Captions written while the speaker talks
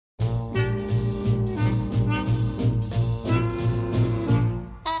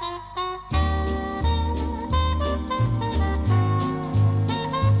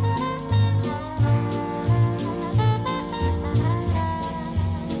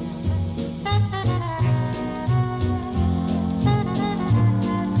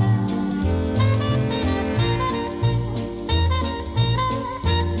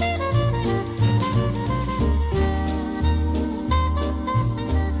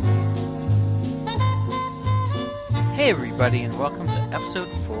Hey everybody, and welcome to episode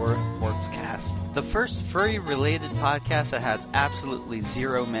 4 of Portscast, the first furry-related podcast that has absolutely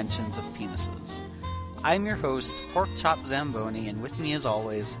zero mentions of penises. I'm your host, Porkchop Zamboni, and with me as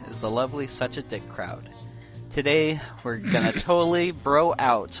always is the lovely Such a Dick crowd. Today, we're gonna totally bro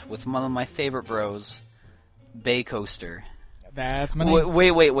out with one of my favorite bros, Bay Coaster. That's my name.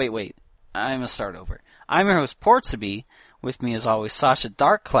 Wait. I'm gonna start over. I'm your host, Portsaby. With me as always, Sasha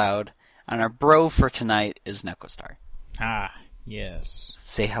Darkcloud, and our bro for tonight is Nekostar. Ah, yes.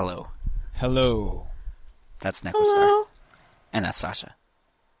 Say hello. Hello. That's Nekostar. Hello. And that's Sasha.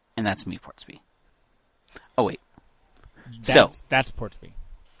 And that's me, Portsby. Oh, wait. That's Portsby.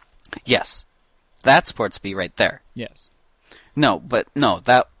 Yes. That's Portsby right there. Yes. No, that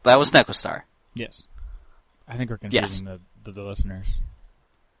was Nekostar. Yes. I think we're confusing the listeners.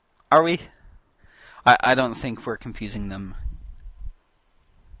 Are we? I don't think we're confusing them.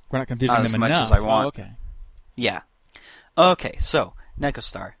 We're not confusing Not them as much enough. as I want. Oh, okay. Yeah. Okay, so,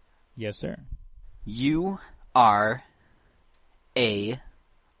 Nekostar, Yes, sir. you are a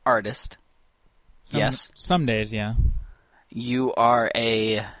artist. Yes. Some days, yeah. You are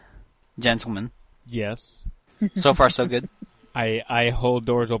a gentleman. Yes. So far, so good. I hold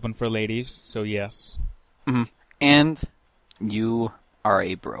doors open for ladies, so yes. Mm-hmm. And you are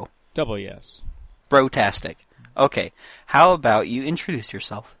a bro. Double yes. Brotastic. Okay, how about you introduce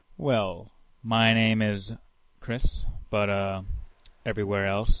yourself? Well, my name is Chris, but everywhere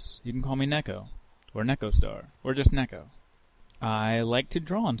else you can call me Neko, or Nekostar, or just Neko. I like to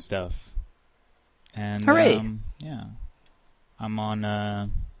draw on stuff. And Hooray! Yeah. I'm on I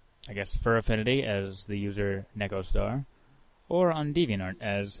guess Fur Affinity as the user Nekostar, or on DeviantArt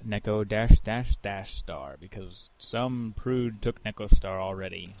as Neko-star, because some prude took Nekostar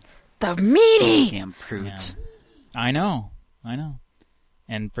already. The meanie! Damn prudes. Yeah. I know.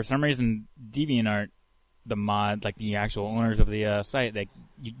 And for some reason, DeviantArt, the mod, like the actual owners of the site,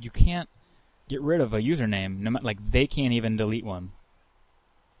 you can't get rid of a username. No, like they can't even delete one,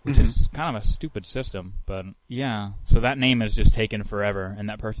 which is kind of a stupid system. But yeah, so that name is just taken forever, and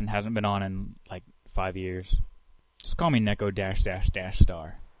that person hasn't been on in like 5 years. Just call me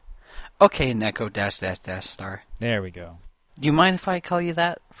Neko-star. Okay, Neko-star. There we go. Do you mind if I call you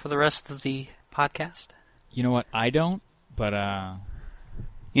that for the rest of the podcast? You know what? I don't, but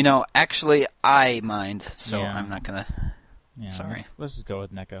You know, actually, I mind, so Yeah. I'm not gonna... yeah, Sorry. Let's just go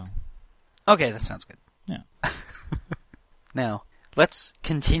with Neko. Okay, that sounds good. Yeah. Now, let's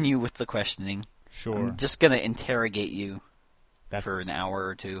continue with the questioning. Sure. I'm just gonna interrogate you for an hour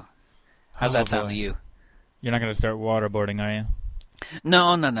or two. How's that sound to you? You're not going to start waterboarding, are you?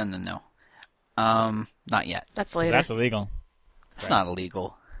 No. Not yet. That's later. That's illegal. It's not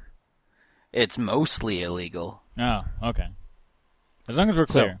illegal. It's mostly illegal. Oh, okay. As long as we're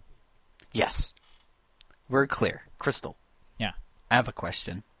clear. Yes. We're clear. Crystal. Yeah. I have a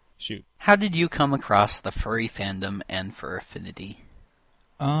question. Shoot. How did you come across the furry fandom and Fur Affinity?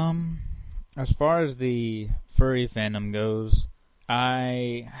 As far as the furry fandom goes,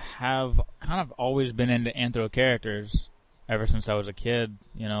 I have kind of always been into anthro characters ever since I was a kid.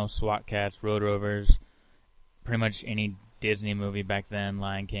 You know, SWAT Cats, Road Rovers, pretty much any Disney movie back then,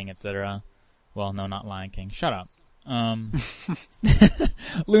 Lion King, etc. Well, no, not Lion King. Shut up.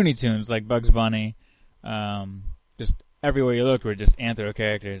 Looney Tunes, like Bugs Bunny. Just everywhere you looked were just anthro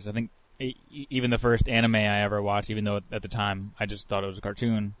characters. I think even the first anime I ever watched, even though at the time I just thought it was a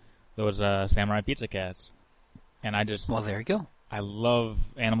cartoon, there was Samurai Pizza Cats. And Well, there you go. I love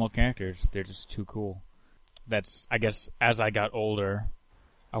animal characters. They're just too cool. That's, I guess, as I got older,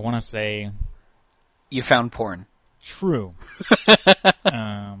 I want to say... You found porn. True.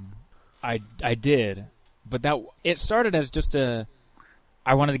 I did. But it started as just I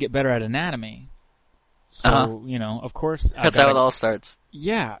wanted to get better at anatomy. So, you know, of course... That's how it all starts.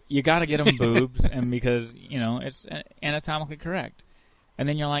 Yeah, you gotta get them boobs, and because, you know, it's anatomically correct. And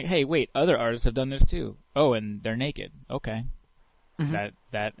then you're like, hey, wait, other artists have done this too. Oh, and they're naked. Okay. Mm-hmm.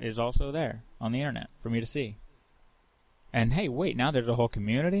 That is also there on the internet for me to see. And hey, wait, now there's a whole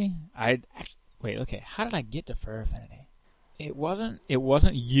community? Wait, okay, how did I get to Fur Affinity? It wasn't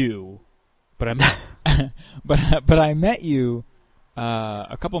you, but I met, but I met you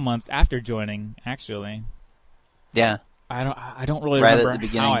a couple months after joining, actually. Yeah. I don't really right remember at the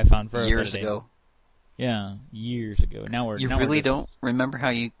beginning, how I found Fur years Affinity. ago. Yeah, years ago. You really don't remember how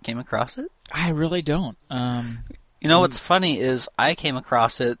you came across it? I really don't. You know what's funny is I came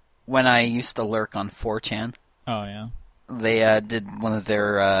across it when I used to lurk on 4chan. Oh, yeah. They did one of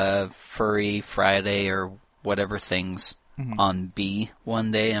their Furry Friday or whatever things on B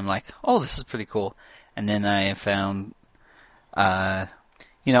one day. I'm like, oh, this is pretty cool. And then I found,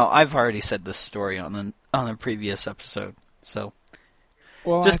 you know, I've already said this story on on a previous episode. So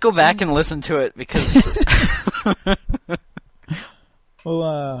Well, just go back and listen to it because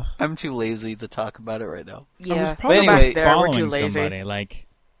Well, I'm too lazy to talk about it right now. I was Yeah, probably But anyway, back there. We're following too lazy. somebody, like,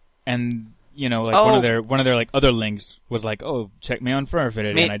 and you know, like Oh. one of their like other links was like, "Oh, check me on Fur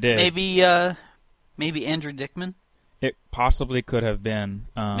Affinity," and I did. Maybe Andrew Dickman. It possibly could have been.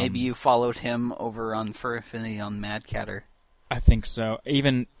 Maybe you followed him over on Fur Affinity on Mad Catter. I think so.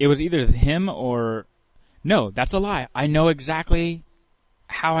 Even it was either him or no. That's a lie. I know exactly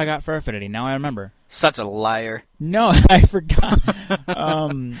how I got Fur Affinity. Now I remember. Such a liar. No, I forgot.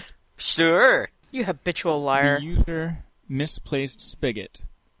 Sure. You habitual liar. The user misplaced spigot.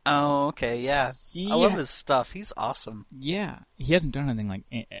 Oh, okay, yeah. He- I love his stuff. He's awesome. Yeah, he hasn't done anything like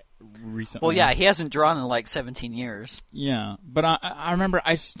recently. Well, yeah, he hasn't drawn in like 17 years. Yeah, but I remember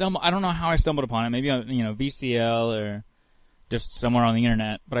I don't know how I stumbled upon it. Maybe on VCL or just somewhere on the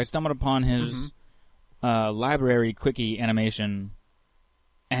internet. But I stumbled upon his library quickie animation,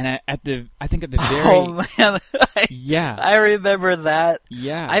 and I think at the very Oh man, yeah I remember that.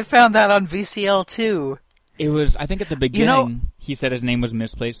 yeah I found that on VCL too. it was I think at the beginning know- he said his name was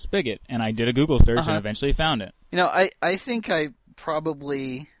Misplaced Spigot, and I did a Google search and eventually found it. I think I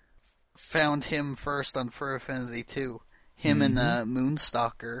probably found him first on Fur Affinity too. Him and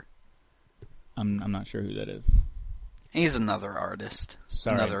Moonstalker. I'm not sure who that is. He's another artist.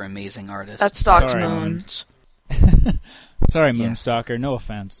 Sorry. Another amazing artist. That stalks Sorry, moons. Sorry, Yes. Moonstalker. No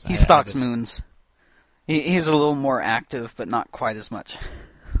offense. He stalks moons. He's a little more active, but not quite as much.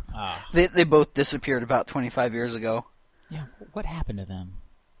 Ah. They both disappeared about 25 years ago. Yeah, what happened to them?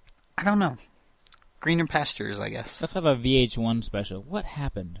 I don't know. Greener pastures, I guess. Let's have a VH1 special. What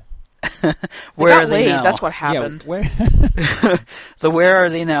happened? Where got are they laid. now? That's what happened. Yeah, where? The where are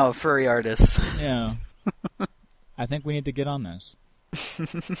they now? Furry artists. Yeah. I think we need to get on this.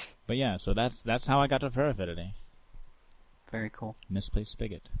 But yeah, so that's how I got to Fur Affinity. Very cool. Misplaced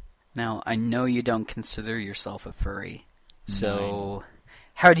Spigot. Now, I know you don't consider yourself a furry. So,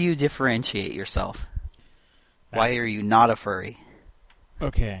 how do you differentiate yourself? Why are you not a furry?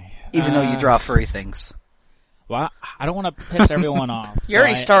 Okay. Even though you draw furry things. Well, I don't want to piss everyone off. You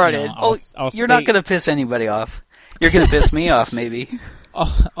already started. I'll You're not state- going to piss anybody off. You're going to piss me off, maybe.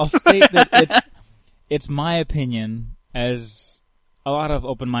 I'll state that it's my opinion, as a lot of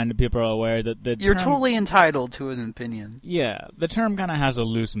open-minded people are aware, that the You're term, totally entitled to an opinion. yeah, the term kind of has a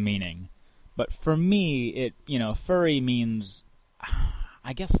loose meaning. But for me, furry means,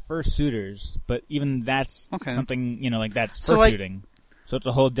 I guess, fursuiters. But even that's something, like that's So, like- fursuiting. So it's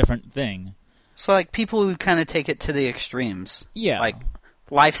a whole different thing. So, like, people who kind of take it to the extremes. Yeah. Like,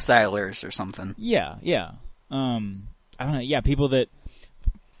 lifestylers or something. Yeah. I don't know. Yeah, people that.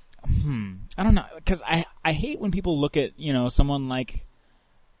 I don't know, because I hate when people look at someone like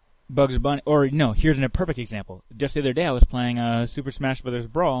Bugs Bunny, or no. Here's a perfect example. Just the other day, I was playing Super Smash Bros.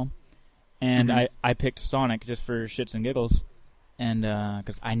 Brawl, and I picked Sonic just for shits and giggles, and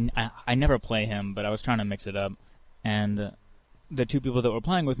because I never play him, but I was trying to mix it up, and the two people that were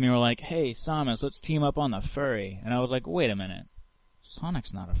playing with me were like, "Hey, Samus, let's team up on the furry," and I was like, "Wait a minute,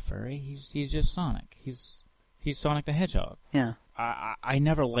 Sonic's not a furry. He's just Sonic. He's Sonic the Hedgehog." Yeah. I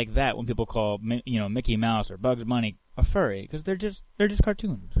never like that when people call Mickey Mouse or Bugs Bunny a furry, because they're just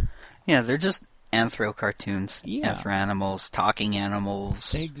cartoons. Yeah, they're just anthro cartoons. Yeah. Anthro animals, talking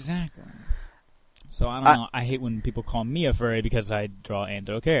animals. Exactly. So I don't know. I hate when people call me a furry because I draw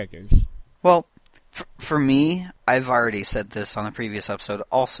anthro characters. Well, for me, I've already said this on a previous episode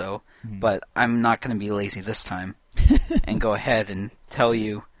also, but I'm not going to be lazy this time and go ahead and tell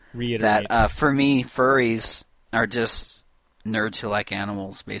you Reiterate. that for me, furries are just nerds who like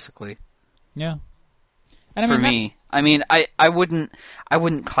animals, basically. Yeah. And For me, I mean, I wouldn't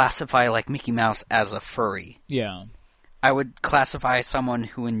classify like Mickey Mouse as a furry. Yeah. I would classify someone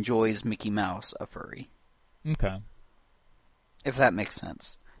who enjoys Mickey Mouse a furry, Okay. if that makes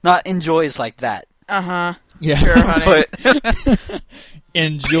sense. Not enjoys like that. Uh-huh. Yeah. Sure, honey. But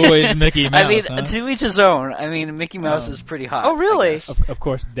Enjoys Mickey Mouse. I mean, huh? to each his own. I mean, Mickey Mouse is pretty hot. Oh, really? I guess. Of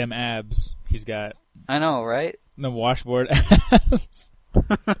course, them abs. He's got I know, right? the washboard abs.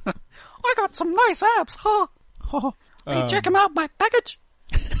 I got some nice abs, huh? Hey, check him out, my package.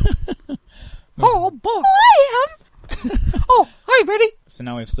 Oh, boy. I am. Oh, hi, Betty. So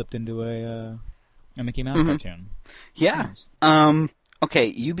now we've slipped into a Mickey Mouse cartoon. Yeah. Okay,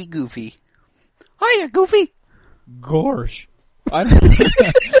 you be Goofy. Hiya, Goofy. Gosh.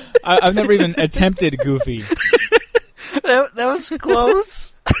 I've never even attempted Goofy. That was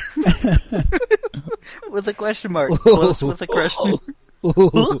close. With a question mark. Close with a question mark.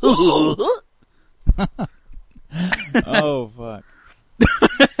 Oh, fuck.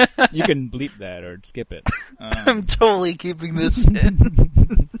 You can bleep that or skip it. I'm totally keeping this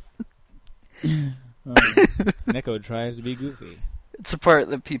in. Neko tries to be goofy. It's a part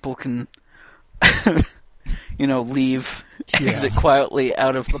that people can, leave, exit quietly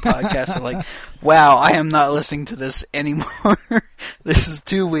out of the podcast. They're like, wow, I am not listening to this anymore. This is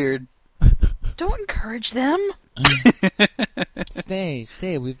too weird. Don't encourage them. Stay.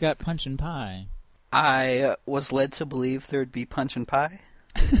 We've got Punch and Pie. I was led to believe there would be Punch and Pie.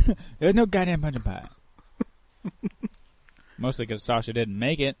 There's no goddamn Punch and Pie. Mostly because Sasha didn't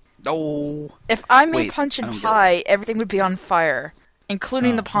make it. Oh. If I made Punch and Pie, everything would be on fire,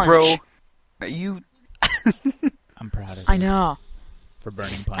 including the punch. Bro, are you... I'm proud of you. I know. For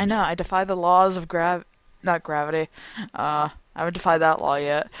burning punch. I know. I defy the laws of not gravity. I haven't defied that law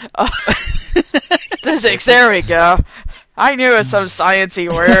yet. Physics, there we go. I knew it was some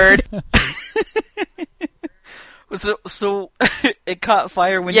sciencey word. So it caught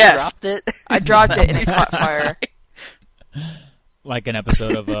fire when you Yes. dropped it? I dropped it and it caught fire. Like an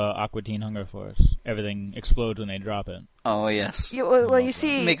episode of Aqua Teen Hunger Force. Everything explodes when they drop it. Oh, yes. Well, you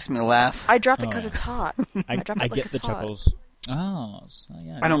see, It makes me laugh. I drop it because it's hot. I drop it like get it's the hot. chuckles. Oh, so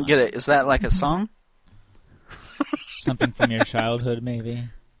yeah. I don't get it. Is that like a song? Something from your childhood, maybe?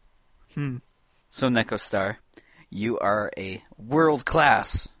 So, Neko Star, you are a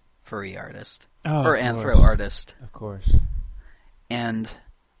world-class furry artist. Or anthro artist. Of course. And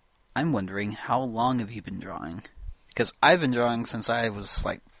I'm wondering, how long have you been drawing? Because I've been drawing since I was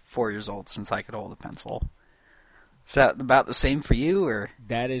like 4 years old, since I could hold a pencil. Is that about the same for you, or?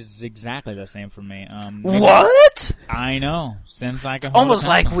 That is exactly the same for me. What? I know. Since I can hold Almost a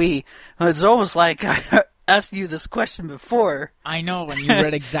like pencil. it's almost like I asked you this question before. I know, and you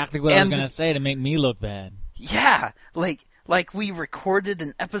read exactly what I was going to say to make me look bad. Yeah, like we recorded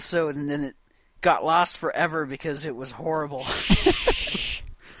an episode and then it got lost forever because it was horrible. It's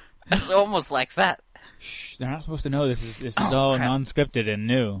almost like that. Shh, they're not supposed to know this is all crap. non-scripted and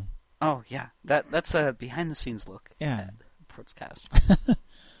new. Oh yeah, that's a behind-the-scenes look. Yeah. At Portscast.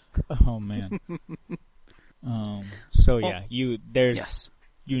 Oh man. So yeah, Yes.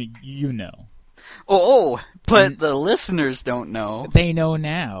 you know. But the listeners don't know. They know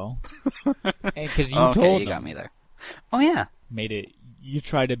now. Because you Okay, told you them. got me there. Oh yeah. Made it. You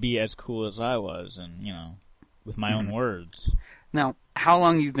tried to be as cool as I was, and with my own words. Now, how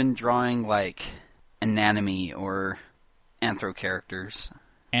long you've been drawing like anatomy or anthro characters?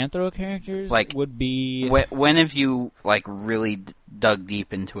 Anthro characters Like, would be. When have you like really dug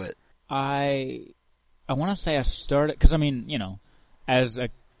deep into it? I want to say I started because as a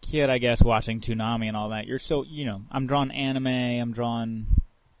kid, I guess watching Toonami and all that, you're so I'm drawing anime, I'm drawing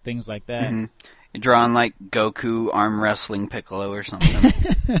things like that. Mm-hmm. You're drawing like Goku arm wrestling Piccolo or something.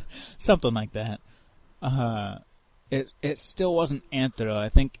 Something like that. It still wasn't anthro. I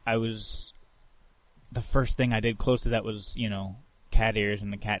think the first thing I did close to that was cat ears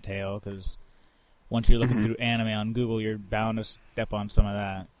and the cat tail, because once you're looking through anime on Google, you're bound to step on some of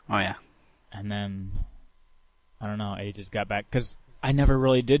that. Oh yeah. And then I don't know, I just got back because I never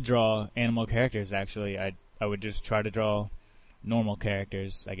really did draw animal characters. Actually, I would just try to draw normal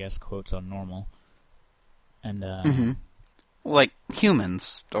characters, I guess, quotes on normal. And Like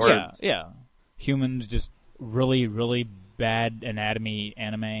humans, or yeah, humans, just really, really bad anatomy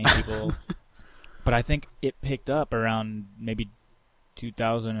anime people. But I think it picked up around maybe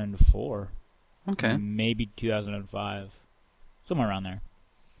 2004. Okay. Maybe 2005, somewhere around there.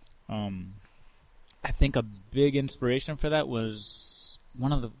 I think a big inspiration for that was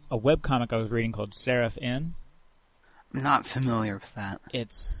a webcomic I was reading called Seraph In. I'm not familiar with that.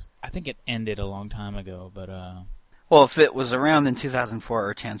 I think it ended a long time ago, but Well, if it was around in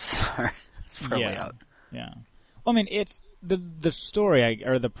 2004, chances are it's probably out. Yeah. Well, I mean, it's the story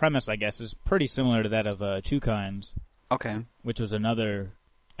or the premise, I guess, is pretty similar to that of Two Kinds. Okay. Which was another,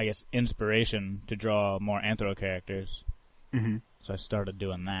 I guess, inspiration to draw more anthro characters. Mm-hmm. So I started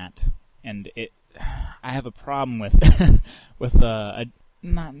doing that, and I have a problem with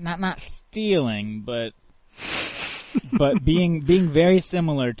not stealing, but being very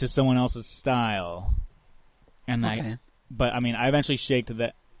similar to someone else's style. And okay. I eventually shook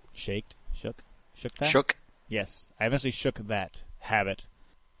that. Shook. Yes, I eventually shook that habit,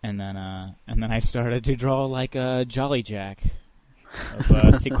 and then I started to draw like a Jolly Jack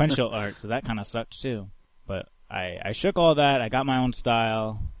of sequential art. So that kind of sucked too. But I shook all that. I got my own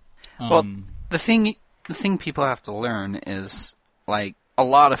style. Well, the thing people have to learn is like a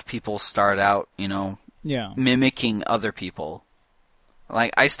lot of people start out, mimicking other people.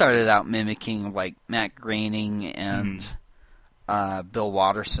 Like I started out mimicking like Matt Groening and Bill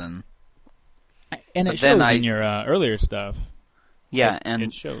Watterson. And it shows in your earlier stuff. Yeah, It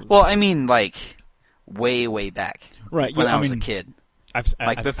and shows. well, I mean, like way back, Right, when yeah, I was a kid, I've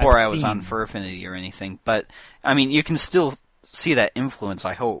before I've I was on seen- Furfinity or anything. But I mean, you can still see that influence.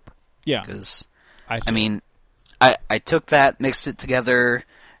 I hope, Yeah, because I I mean, I took that, mixed it together,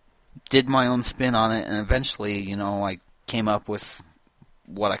 did my own spin on it, and eventually, I came up with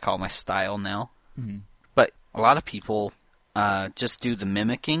what I call my style now. Mhm. But a lot of people just do the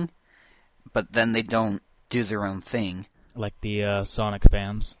mimicking, but then they don't do their own thing. like the Sonic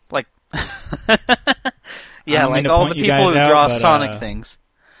fans. Like, I yeah, don't mean like to all point the you people guys who out, draw but, Sonic things.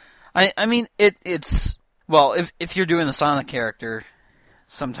 I mean, it's well, if you're doing a Sonic character,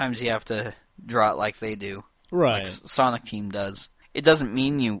 sometimes you have to draw it like they do, Right. like Sonic Team does. It doesn't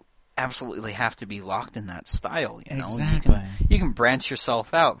mean you absolutely have to be locked in that style. Exactly. You can branch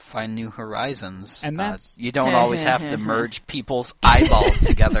yourself out, find new horizons. And that's- you don't always have to merge people's eyeballs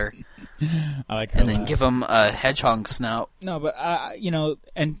together I like her and then laugh. give them a hedgehog snout. No, but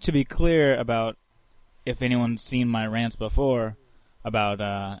and to be clear about if anyone's seen my rants before about,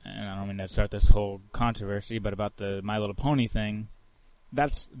 and I don't mean to start this whole controversy, but about the My Little Pony thing,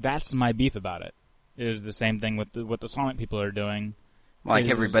 that's my beef about it. It is the same thing with what the Sonic people are doing. Like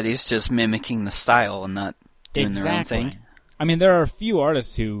Is- everybody's just mimicking the style and not doing their own thing. I mean, there are a few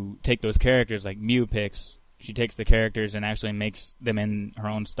artists who take those characters, like Mew picks. She takes the characters and actually makes them in her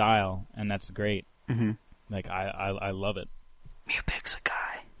own style, and that's great. Mm-hmm. Like, I love it. Mew picks a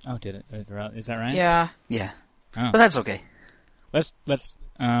guy. Oh, did it? Is that right? Yeah. Yeah, Oh. but that's okay. Let's but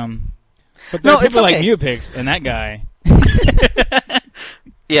there No, are it's people like okay. Mew picks, and that guy.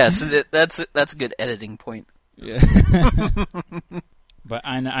 Yeah, so that's a good editing point. Yeah. But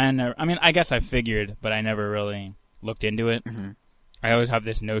I never. I mean, I guess I figured, but I never really looked into it. Mm-hmm. I always have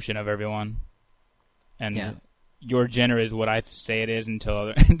this notion of everyone, and Yeah. your gender is what I say it is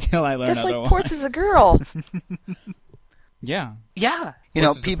until I learn Just like otherwise. Ports is a girl. Yeah. Yeah, This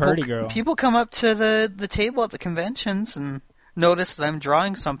is a party girl. people come up to the table at the conventions and notice that I'm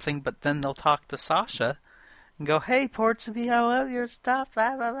drawing something, but then they'll talk to Sasha and go, "Hey, Portsby, I love your stuff."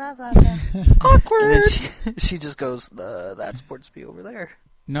 Blah, blah, blah, blah, blah. Awkward. And then she just goes, "That's Portsby over there."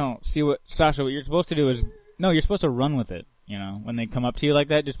 No, see Sasha, what you're supposed to do is you're supposed to run with it. When they come up to you like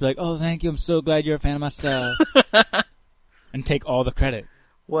that, just be like, "Oh, thank you. I'm so glad you're a fan of my stuff," and take all the credit.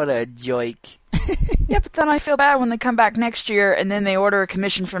 What a joke. Yeah, but then I feel bad when they come back next year and then they order a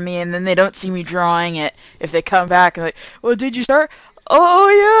commission from me and then they don't see me drawing it. If they come back and like, well, did you start? Oh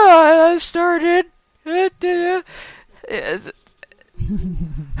yeah, I started.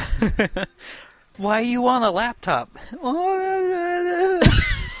 Why are you on a laptop?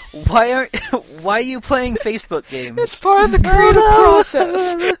 Why are you playing Facebook games? It's part of the creative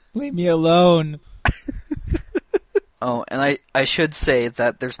process. Leave me alone. Oh, and I should say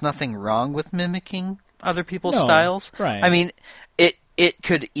that there's nothing wrong with mimicking other people's No, styles. right. I mean, it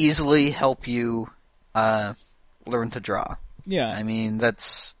could easily help you learn to draw. Yeah. I mean,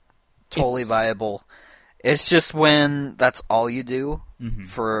 that's totally It's- viable. It's just when that's all you do Mhm.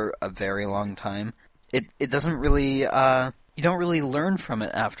 for a very long time, it doesn't really you don't really learn from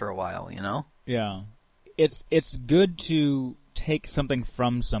it after a while, Yeah. It's good to take something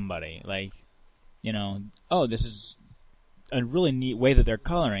from somebody, like, oh, this is a really neat way that they're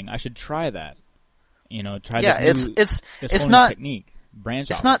coloring. I should try that. Try Yeah, this it's whole new not technique. Branch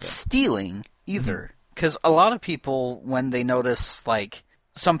it's off not of it. stealing either, because a lot of people, when they notice like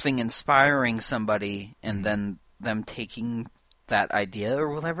something inspiring somebody and then them taking that idea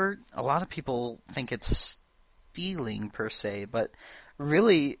or whatever, a lot of people think it's stealing per se, but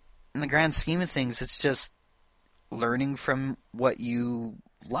really, in the grand scheme of things, it's just learning from what you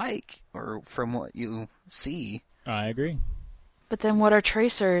like or from what you see. I agree. But then what are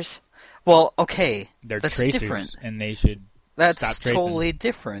tracers? Well, okay, They're that's tracers, different. and they should. That's Stop tracing. totally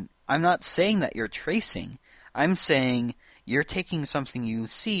different. I'm not saying that you're tracing. I'm saying you're taking something you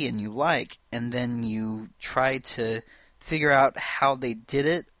see and you like, and then you try to figure out how they did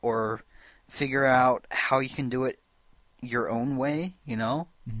it, or figure out how you can do it your own way,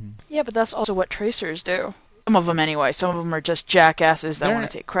 Yeah, but that's also what tracers do. Some of them anyway. Some of them are just jackasses that They're- want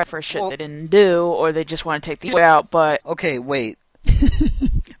to take credit for shit Well- they didn't do, or they just want to take the way out, but Okay, wait.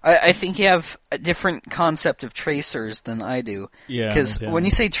 I think you have a different concept of tracers than I do. Yeah. Because me too. when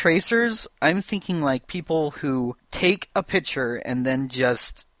you say tracers, I'm thinking like people who take a picture and then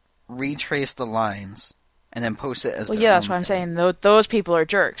just retrace the lines and then post it as well, their yeah, that's own what I'm thing. saying. Those people are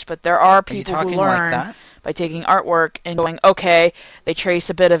jerks, but there are Are you people who talking learn like that? by taking artwork and going, okay, they trace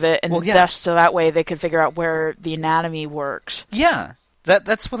a bit of it, and Well, yeah. that's so that way they can figure out where the anatomy works. Yeah,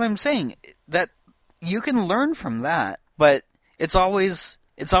 that's what I'm saying. That you can learn from that, but it's always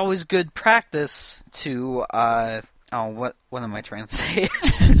good practice to Oh, what am I trying to say?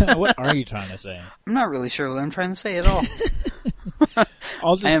 What are you trying to say? I'm not really sure what I'm trying to say at all.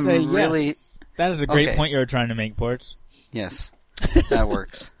 I'll just I am say really... yes. That is a great Okay. point you're trying to make, Ports. Yes, that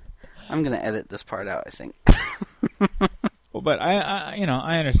works. I'm going to edit this part out, I think. Well, but I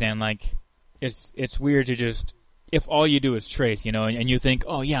understand. Like, it's weird to just, if all you do is trace, and you think,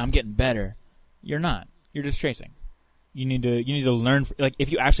 oh yeah, I'm getting better. You're not. You're just tracing. You need to learn. Like,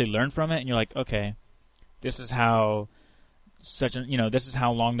 if you actually learn from it, and you're like, okay, this is how this is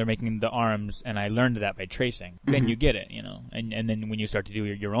how long they're making the arms, and I learned that by tracing. Then you get it, and then when you start to do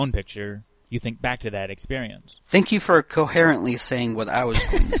your own picture, you think back to that experience. Thank you for coherently saying what I was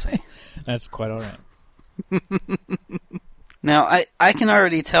going to say. That's quite all right. Now, I can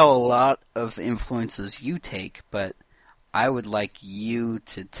already tell a lot of the influences you take, but I would like you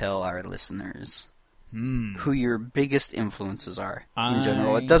to tell our listeners who your biggest influences are in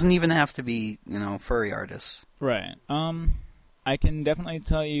general. It doesn't even have to be, furry artists. Right. I can definitely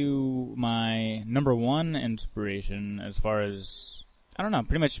tell you my number one inspiration as far as, I don't know,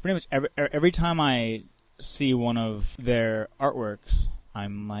 pretty much every time I see one of their artworks,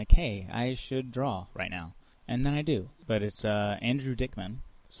 I'm like, hey, I should draw right now. And then I do. But it's Andrew Dickman.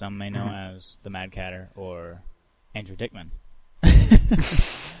 Some may know as the Mad Catter or Andrew Dickman.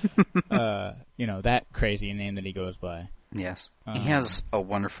 That crazy name that he goes by. Yes. He has a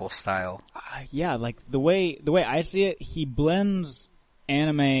wonderful style. Yeah, like the way I see it, he blends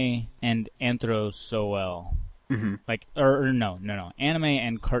anime and anthro so well. Mm-hmm. Like, no, anime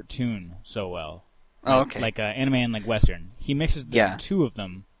and cartoon so well. Oh, okay. Like anime and like Western. He mixes the two of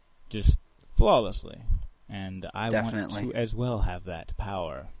them just flawlessly. And I Definitely. want to as well have that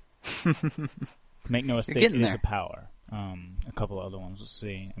power. Make no mistake, getting it is there. a power. A couple other ones, let's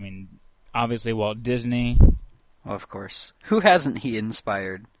see. I mean, obviously Walt Disney. Well, of course. Who hasn't he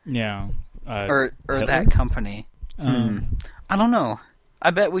inspired? Yeah. Or Hitler? that company? I don't know.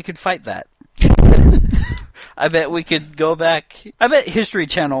 I bet we could fight that. I bet we could go back. I bet History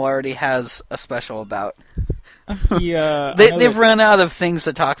Channel already has a special about. They've run out of things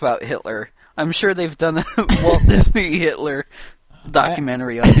to talk about Hitler. I'm sure they've done a Walt Disney Hitler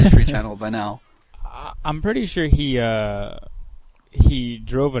documentary on History Channel by now. I'm pretty sure he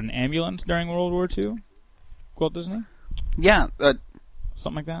drove an ambulance during World War II. Walt Disney? Yeah.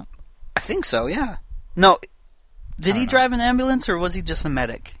 Something like that? I think so, yeah. No, did he know. drive an ambulance or was he just a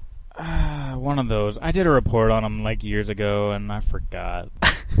medic? One of those. I did a report on him like years ago and I forgot.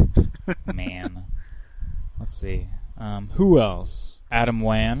 Man. Let's see. Who else? Adam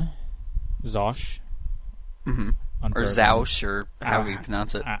Wan. Zosh. Mm-hmm. Or Zausch, or however you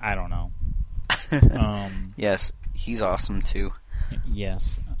pronounce it. I don't know. Yes, he's awesome too.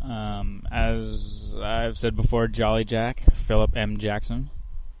 Yes. As I've said before, Jolly Jack, Philip M. Jackson.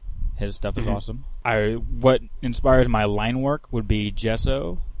 His stuff is awesome. What inspires my line work would be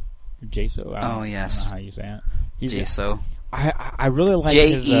Jesso. Jesso? I don't know how you say it. Jesso. I really like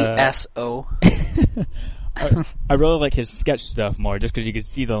Jeso. I really like his sketch stuff more, just because you could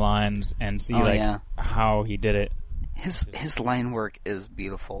see the lines and see how he did it. His line work is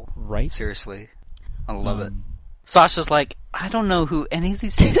beautiful. Right? Seriously. I love it. Sasha's like, I don't know who any of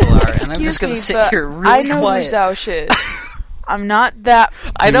these people are, and I'm just going to sit here really quiet. I know who Zausch is. I'm not that...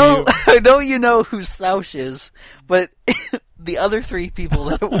 I know you know who Zausch is, but the other three people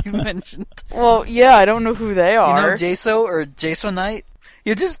that we mentioned... Well, yeah, I don't know who they are. You know Jeso or Jason Knight?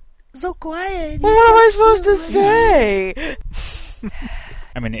 You're just so quiet. Well, what am I supposed to say?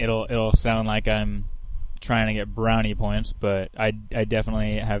 I mean, it'll sound like I'm trying to get brownie points, but I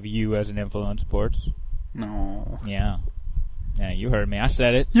definitely have you as an influence, Ports. No. Yeah, you heard me. I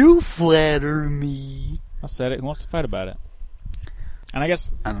said it. You flatter me. I said it. Who wants to fight about it? And I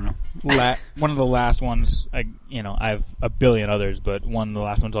guess I don't know. One of the last ones, I have a billion others, but one of the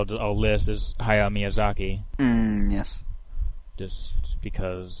last ones I'll list is Hayao Miyazaki. Yes. Just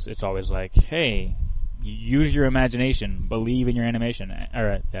because it's always like, hey, use your imagination, believe in your animation,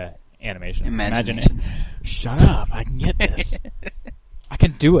 or animation. Imagination. Shut up! I can get this. I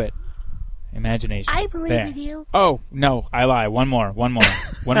can do it. Imagination. I believe in you. Oh no, I lie. One more,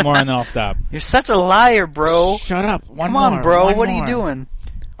 and then I'll stop. You're such a liar, bro. Shut up. Come on, bro. What are you doing?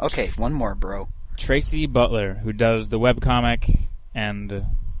 Okay, one more, bro. Tracy Butler, who does the webcomic and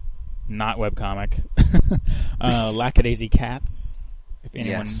not webcomic, Lackadaisy Cats, if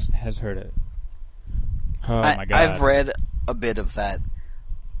anyone has heard it. Oh my god. I've read a bit of that.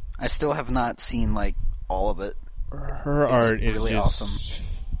 I still have not seen, all of it. Her art is really just awesome.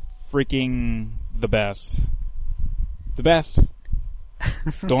 Freaking the best. The best.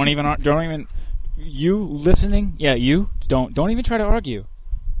 Don't even you listening? Yeah, you don't even try to argue.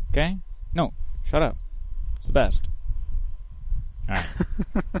 Okay? No, shut up. It's the best.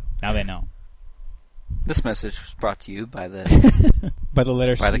 right. Now they know. This message was brought to you by the By the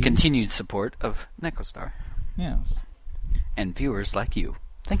letter by the C. continued support of Necostar Yes. and viewers like you.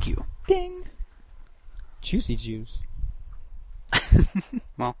 Thank you. Ding. Juicy juice.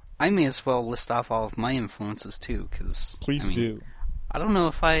 Well, I may as well list off all of my influences too, because Please do. I don't know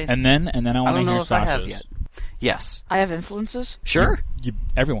if I. And then I I want to don't know hear if I have Sasha's. yet. Yes. I have influences. Sure.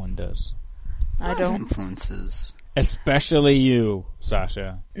 Everyone does. I have don't. influences. Especially you,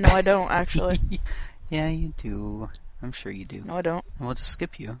 Sasha. No, I don't actually. Yeah, you do. I'm sure you do. No, I don't. We'll just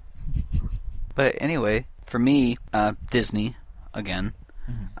skip you. But anyway, for me, Disney again,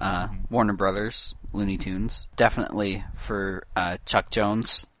 Warner Brothers, Looney Tunes. Definitely for Chuck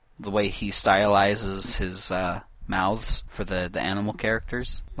Jones, the way he stylizes his mouths for the animal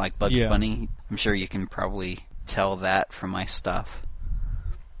characters, like Bugs Bunny. I'm sure you can probably tell that from my stuff.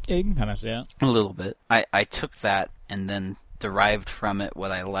 Yeah, you can kind of see it. A little bit. I took that and then derived from it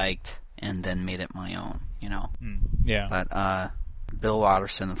what I liked and then made it my own, you know. Yeah. But Bill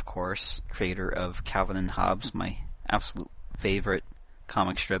Watterson, of course, creator of Calvin and Hobbes, my absolute favorite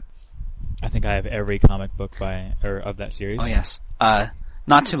comic strip. I think I have every comic book of that series. Oh, yes.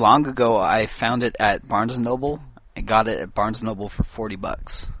 Not too long ago, I found it at Barnes & Noble. I got it at Barnes & Noble for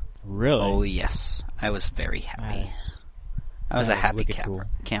 $40. Really? Oh, yes. I was very happy. I was a happy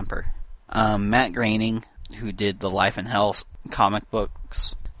camper. Matt Groening, who did the Life and Hell comic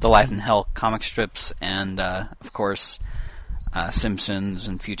books, the Life and Hell comic strips, and, of course, Simpsons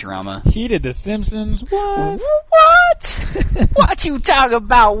and Futurama. He did The Simpsons? What? What? What you talking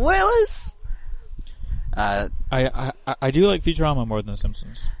about, Willis? I do like Futurama more than The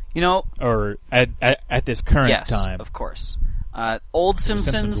Simpsons. You know... Or at this current time. Yes, of course. Old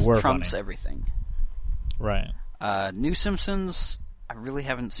Simpsons trumps everything. Right. New Simpsons, I really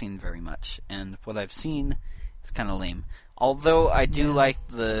haven't seen very much, and what I've seen, it's kind of lame. Although I do like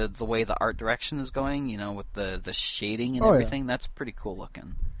the way the art direction is going, you know, with the shading and everything. That's pretty cool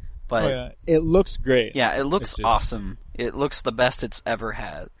looking. But it looks great. Yeah, it looks awesome. It looks the best it's ever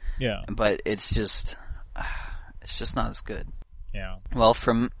had. Yeah. But it's just not as good. Yeah. Well,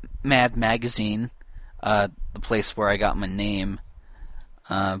 from Mad Magazine, the place where I got my name,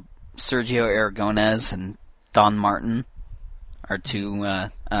 Sergio Aragonés and Don Martin are two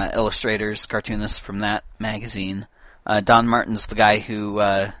illustrators, cartoonists from that magazine. Don Martin's the guy who,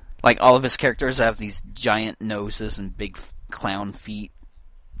 like, all of his characters have these giant noses and big clown feet.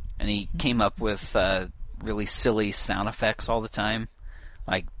 And he came up with really silly sound effects all the time.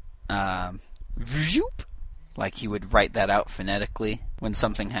 Like, zoop! Like, he would write that out phonetically when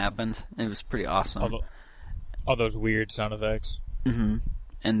something happened. It was pretty awesome. All those weird sound effects. Mm-hmm.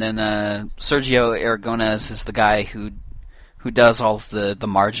 And then Sergio Aragonés is the guy who does all of the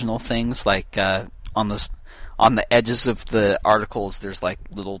marginal things, like on the edges of the articles there's like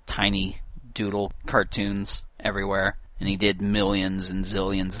little tiny doodle cartoons everywhere, and he did millions and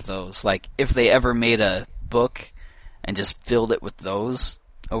zillions of those. Like, if they ever made a book and just filled it with those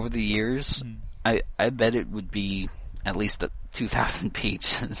over the years, I bet it would be at least 2,000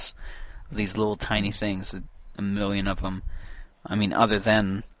 pages of these little tiny things, a million of them. I mean, other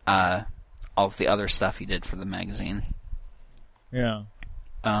than all of the other stuff he did for the magazine. Yeah.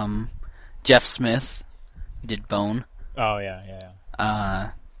 Jeff Smith, who did Bone. Oh,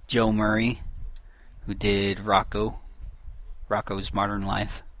 yeah. Joe Murray, who did Rocco's Modern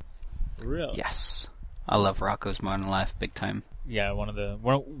Life. Really? Yes. I love Rocco's Modern Life big time. Yeah, one of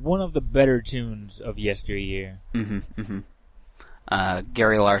the better tunes of yesteryear.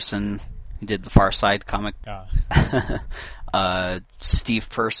 Gary Larson, who did the Far Side comic. Steve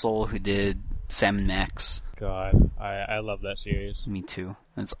Purcell, who did Sam and Max. God, I love that series. Me too.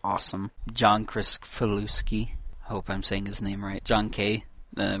 That's awesome. John Kricfaluski. I hope I'm saying his name right. John K.,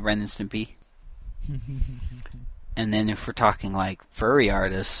 Ren and Stimpy. And then if we're talking like furry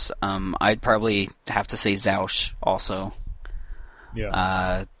artists, I'd probably have to say Zausch also.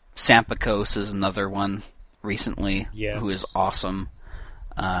 Yeah. Sampakos is another one recently who is awesome.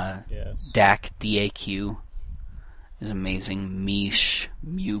 Dak, DAQ is amazing. Mish,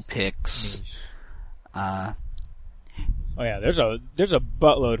 Mewpix. There's a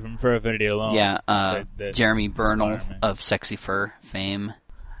buttload from Fur Affinity alone. Yeah, Jeremy Bernal of Sexy Fur fame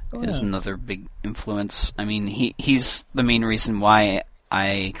is another big influence. I mean, he's the main reason why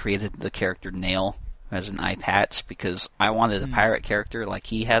I created the character Nail, who has an eye patch, because I wanted a pirate character like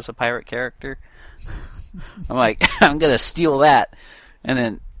he has a pirate character. I'm like, I'm gonna steal that, and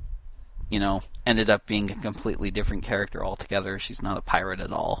then, ended up being a completely different character altogether. She's not a pirate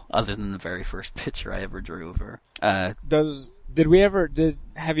at all, other than the very first picture I ever drew of her. Have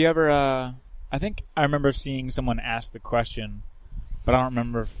you ever, I think I remember seeing someone ask the question, but I don't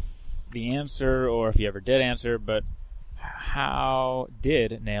remember the answer or if you ever did answer, but how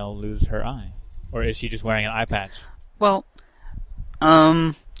did Nail lose her eye? Or is she just wearing an eye patch? Well,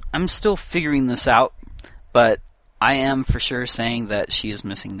 I'm still figuring this out, but I am for sure saying that she is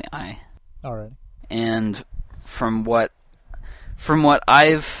missing the eye. All right. And from what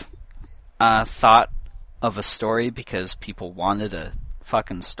I've thought of a story, because people wanted a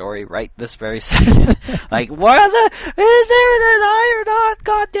fucking story right this very second. Like, is there an eye or not?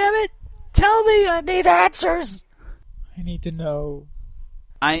 God damn it! Tell me, I need answers! I need to know.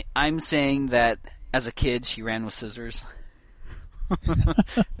 I'm saying that as a kid she ran with scissors.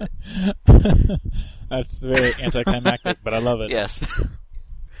 That's very anticlimactic, but I love it. Yes.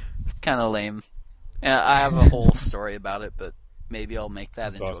 It's kind of lame. Yeah, I have a whole story about it, but maybe I'll make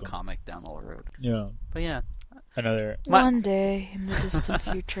that into awesome. a comic down the road. Yeah. But yeah. Another One day in the distant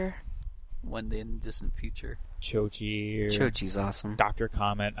future. One day in the distant future. Chochi. Chochi's awesome. Dr.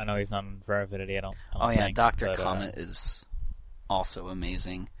 Comet. I know he's not in Fire Affinity. I don't think, Dr. but, Comet is also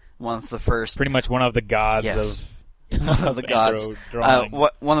amazing. One of the first... pretty much one of the gods Yes. of One of the gods. drawing.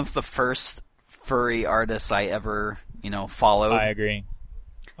 One of the first furry artists I ever, followed. I agree.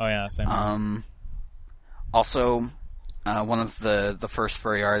 Oh yeah, same. Also, one of the first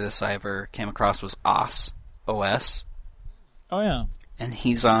furry artists I ever came across was OS. O-S. Oh yeah. And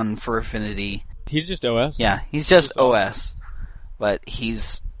he's on Fur Affinity. He's just OS? Yeah, he's just OS. But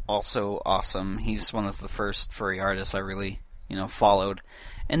he's also awesome. He's one of the first furry artists I really, followed.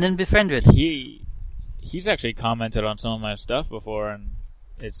 And then befriended. He's actually commented on some of my stuff before, and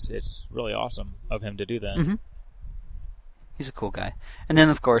it's really awesome of him to do that. Mm-hmm. He's a cool guy. And then,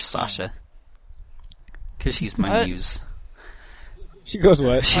 of course, Sasha. Because she's my muse. She goes,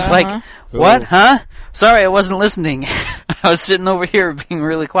 what? She's like, what? Huh? Sorry, I wasn't listening. I was sitting over here being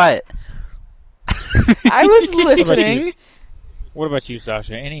really quiet. I was listening. What about you,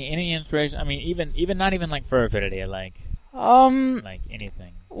 Sasha? Any inspiration? I mean, even not even like Fur Affinity, like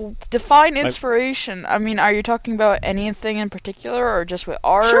anything. Define inspiration. I mean, are you talking about anything in particular, or just with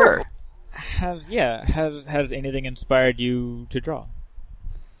art? Sure. Has anything inspired you to draw?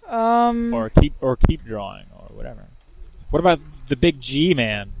 Or keep drawing or whatever. What about the big G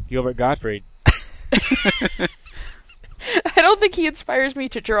man, Gilbert Gottfried? I don't think he inspires me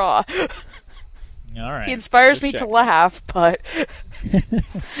to draw. All right. He inspires me to laugh, but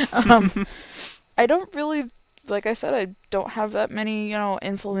I don't really, like I said, I don't have that many,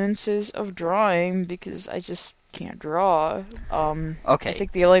 influences of drawing because I just can't draw. Okay. I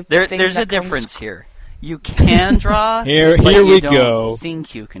think the only there's a difference here. You can draw, here but you we don't go.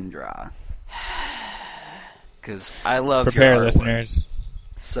 think you can draw. Because I love Prepare your artwork. listeners.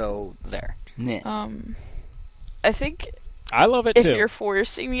 So there. I think I love it if too. you're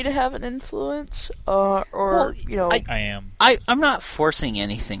forcing me to have an influence, Well, I am. I'm not forcing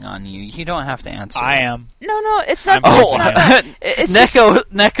anything on you. You don't have to answer. I am. No, it's not. I'm It's not that. It's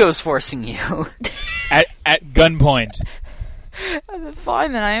just, Neko's forcing you. At gunpoint.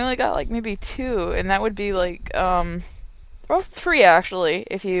 fine then. I only got like maybe 2, and that would be like 3 actually,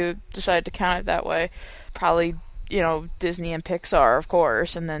 if you decide to count it that way. Probably, Disney and Pixar, of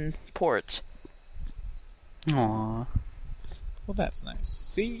course, and then ports. Aww. Well, that's nice.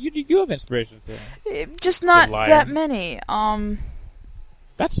 See, you have inspiration for that. Just not that many.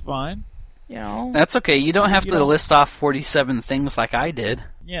 That's fine. That's okay. You don't have to list off 47 things like I did.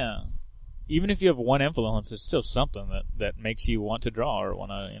 Yeah. Even if you have one influence, it's still something that makes you want to draw or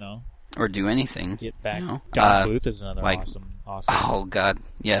want to, Or do anything. get back. Don Bluth is another awesome Oh, God.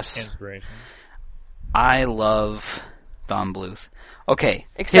 Yes. inspiration. I love Don Bluth. Okay.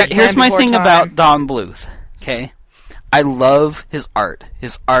 Except Here's my Before thing Time. about Don Bluth. Okay. I love his art.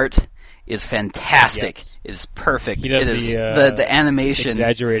 His art is fantastic. Yes. It is perfect. He does It is the animation.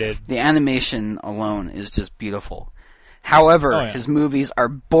 Exaggerated. The animation alone is just beautiful. However, his movies are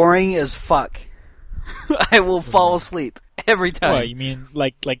boring as fuck. I will fall asleep every time. What, you mean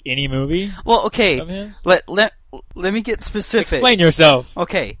like any movie? Well, okay. of his? Let me get specific. Explain yourself.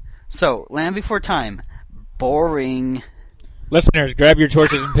 Okay. So, Land Before Time, boring. Listeners, grab your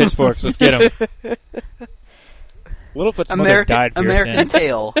torches and pitchforks. Let's get them. Littlefoot's mother died for your American sins.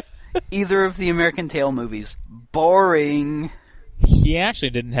 Tail. Either of the American Tail movies. Boring. He actually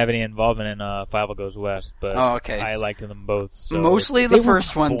didn't have any involvement in Five Goes West, but okay. I liked them both. So Mostly the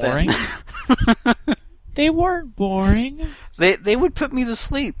first one, boring. then. They weren't boring. They would put me to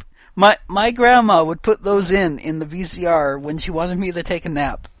sleep. My grandma would put those in the VCR when she wanted me to take a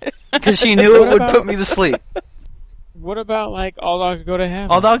nap. Because she knew it would put me to sleep. What about, like, All Dogs Go to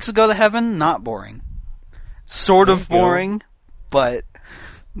Heaven? All Dogs Go to Heaven, not boring. Sort of boring, but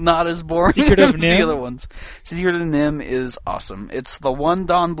not as boring Secret of as the NIMH? other ones. Secret of NIMH is awesome. It's the one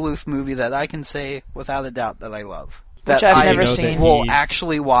Don Bluth movie that I can say without a doubt that I love. Which That I've I never know that seen. will he-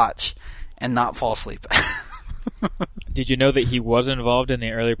 actually watch and not fall asleep. Did you know that he was involved in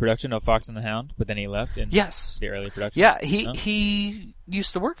the early production of Fox and the Hound, but then he left in Yes. the early production? Yeah, No? he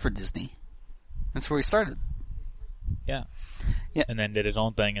used to work for Disney. That's where he started. Yeah. Yeah. And then did his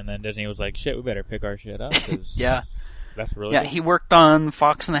own thing, and then Disney was like, shit, we better pick our shit up, 'cause Yeah. that's really Yeah, good. he worked on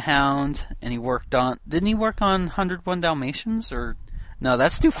Fox and the Hound, and he worked on... Didn't he work on 101 Dalmatians? Or no,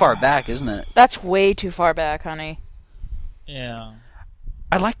 that's too far back, isn't it? That's way too far back, honey. Yeah.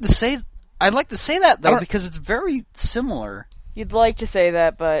 I'd like to say that, I though, don't- because it's very similar. You'd like to say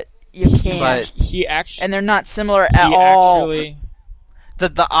that, but you can't. But He actually... And they're not similar at all.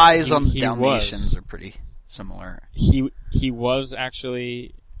 the eyes He- on the he Dalmatians was. are pretty similar. He was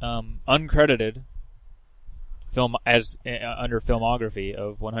actually uncredited under filmography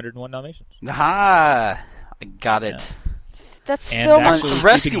of 101 Dalmatians. Ah, I got it. Yeah. That's And film. actually,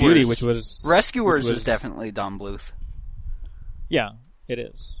 Rescuers. Sleeping Beauty, which was Rescuers which is definitely Don Bluth. Yeah, it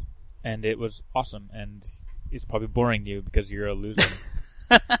is, and it was awesome, and it's probably boring to you because you're a loser.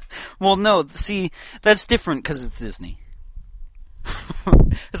 Well, no, see, that's different because it's Disney.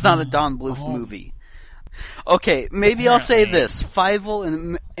 It's not a Don Bluth movie. Okay, maybe I'll say Apparently. this: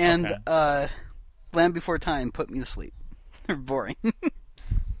 Fievel and Okay. Land Before Time put me to sleep. They're boring.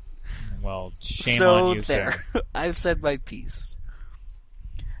 Well, shame So on you, there, sir. I've said my piece.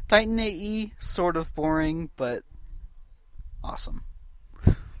 Titan AE, sort of boring, but awesome.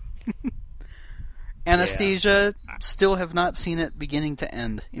 Anastasia, still have not seen it beginning to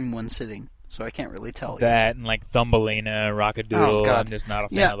end in one sitting, so I can't really tell you. That and like Thumbelina, Rockadoodle. Oh, God. I'm just not a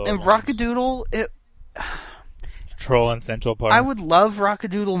fan Yeah, of those. and ones. Rockadoodle, Troll in Central Park. I would love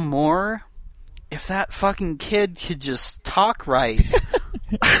Rockadoodle more if that fucking kid could just talk right.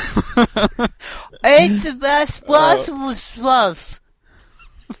 It's the best possible stuff.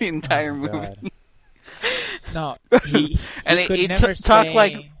 The entire movie. God. No, he And could he never talked say-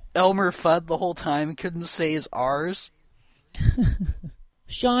 like Elmer Fudd the whole time. He couldn't say his R's.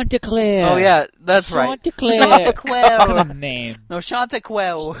 Chanticleer. Oh, yeah, that's right. Chanticleer. Chanticleer. What kind of name? No,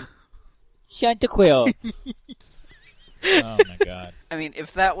 Chanticleer. Chanticleer. Oh my god. I mean,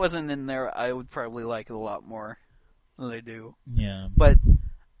 if that wasn't in there, I would probably like it a lot more than I do. Yeah. But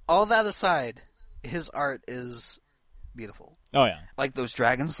all that aside, his art is beautiful. Oh yeah. Like those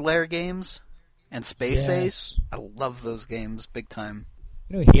Dragon's Lair games and Space Yes. Ace. I love those games big time.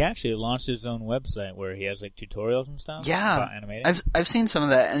 You know, he actually launched his own website where he has like tutorials and stuff Yeah, about animating. I've seen some of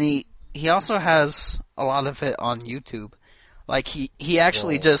that, and he also has a lot of it on YouTube. Like he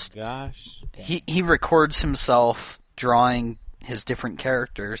actually just Gosh. he records himself drawing his different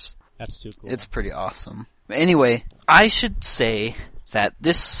characters. That's too cool. It's pretty awesome. But anyway, I should say that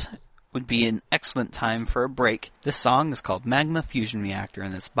this would be an excellent time for a break. This song is called Magma Fusion Reactor,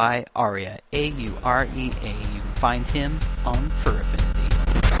 and it's by Aria, Aurea. You can find him on Fur Affinity.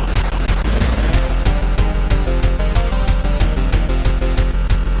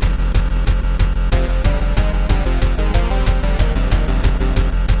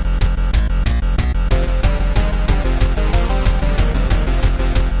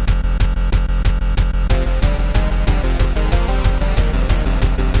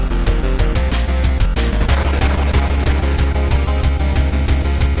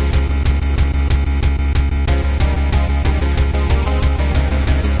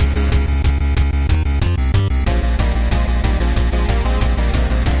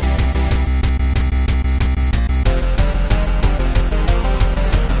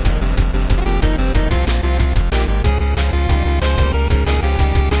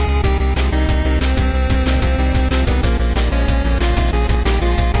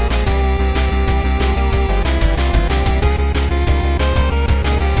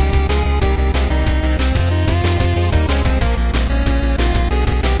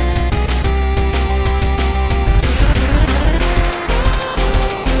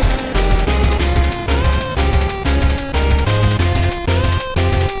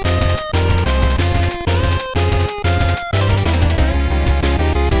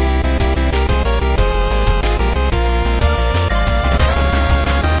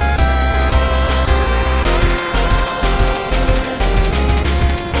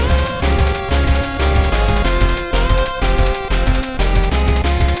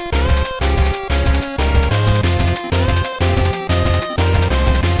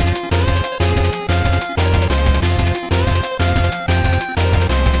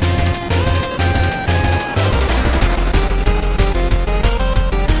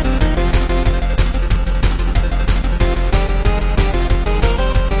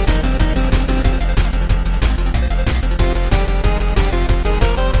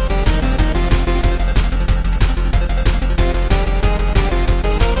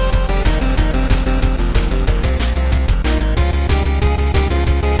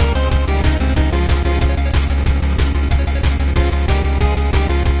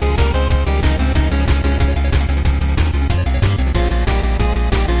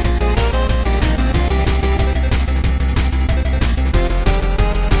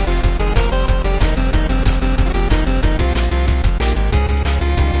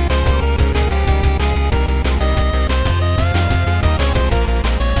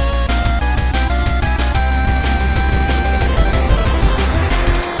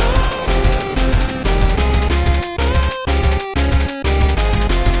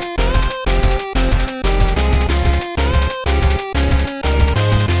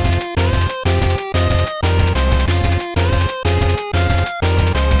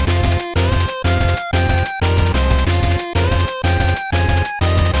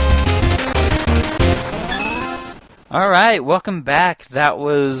 All right, welcome back. That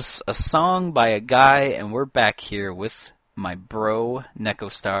was a song by a guy, and we're back here with my bro,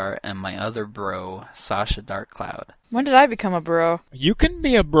 Nekostar, and my other bro, Sasha Darkcloud. When did I become a bro? You can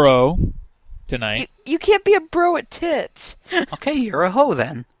be a bro tonight. You can't be a bro at tits. Okay, you're a hoe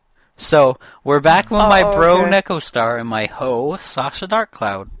then. So, we're back with my bro, okay. Nekostar, and my hoe, Sasha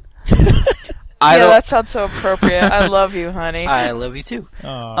Darkcloud. That sounds so appropriate. I love you, honey. I love you too.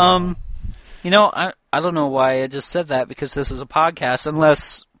 Aw. I don't know why I just said that, because this is a podcast,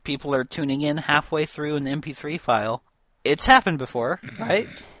 unless people are tuning in halfway through an MP3 file. It's happened before, right?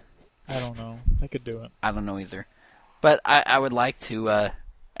 I don't know. I could do it. I don't know either. But I would like to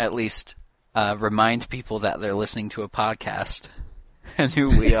at least remind people that they're listening to a podcast and who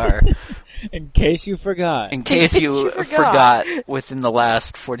we are. In case you forgot. In case you forgot within the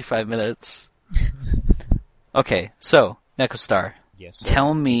last 45 minutes. Okay, so, Nekostar, Yes. Sir.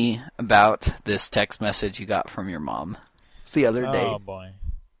 tell me about this text message you got from your mom the other day. Oh boy.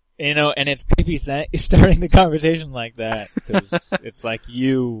 And it's creepy starting the conversation like that, because it's like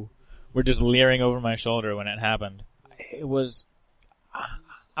you were just leering over my shoulder when it happened. I was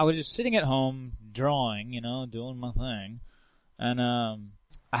just sitting at home drawing, doing my thing, and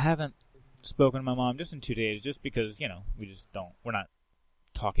I haven't spoken to my mom just in 2 days, just because we're not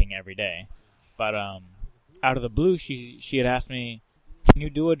talking every day. But out of the blue, she had asked me, "Can you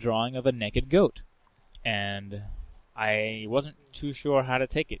do a drawing of a naked goat?" And I wasn't too sure how to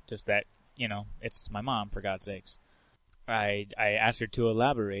take it, just that, it's my mom, for God's sakes. I asked her to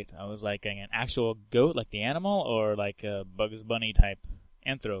elaborate. I was like, an actual goat, like the animal, or like a Bugs Bunny type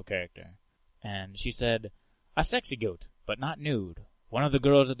anthro character? And she said, "A sexy goat, but not nude. One of the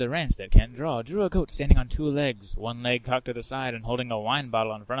girls at the ranch that can draw drew a goat standing on 2 legs, one leg cocked to the side and holding a wine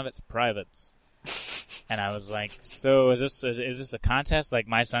bottle in front of its privates." And I was like, "So is this a contest? Like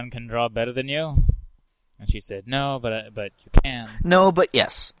my son can draw better than you?" And she said, "No, but you can." No, but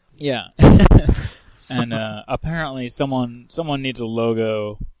yes. Yeah. And apparently someone needs a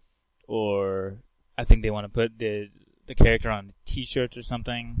logo, or I think they want to put the character on T-shirts or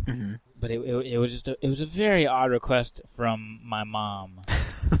something. Mm-hmm. But it was a very odd request from my mom.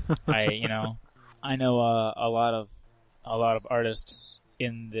 I know a lot of artists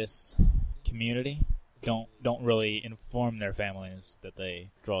in this community don't really inform their families that they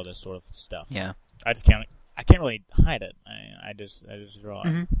draw this sort of stuff. Yeah. I can't really hide it. I just draw it.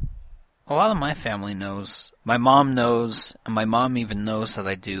 Mm-hmm. A lot of my family knows. My mom knows, and my mom even knows that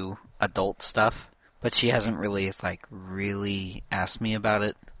I do adult stuff, but she hasn't really asked me about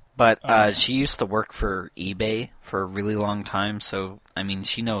it. But she used to work for eBay for a really long time, so,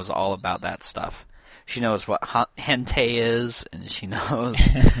 she knows all about that stuff. She knows what hentai is, and she knows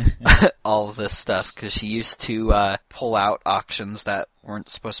all of this stuff, because she used to pull out auctions that weren't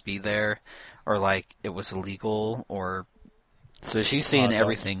supposed to be there, or it was illegal, or... So she's seeing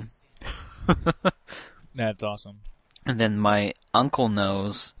everything. That's awesome. And then my uncle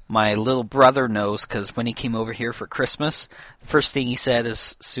knows, my little brother knows, because when he came over here for Christmas, the first thing he said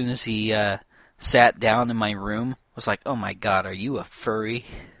as soon as he sat down in my room was like, "Oh my God, are you a furry?"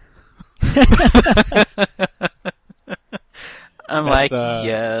 I'm like,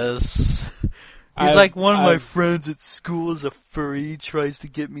 yes. He's like, "One of my friends at school is a furry. He tries to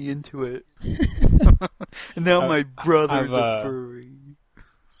get me into it." And now my brother's a furry.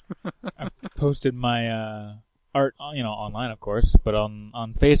 I've posted my art, online, of course, but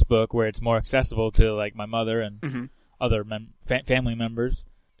on Facebook, where it's more accessible to my mother and other family members.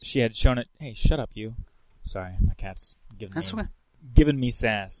 She had shown it. Hey, shut up, you! Sorry, my cat's giving me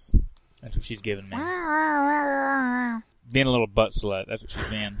sass. That's what she's giving me. Being a little butt slut. That's what she's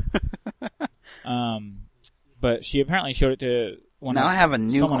being. But she apparently showed it to one. Now I have a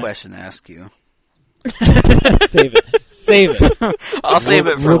new question to ask you. Save it. I'll save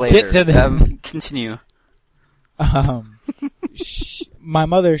it for later. Get to continue. My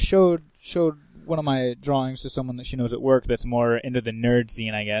mother showed one of my drawings to someone that she knows at work that's more into the nerd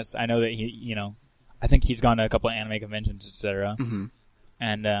scene, I guess. I know that he, I think he's gone to a couple of anime conventions, etc. Mm-hmm.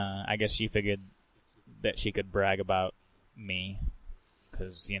 And I guess she figured that she could brag about me,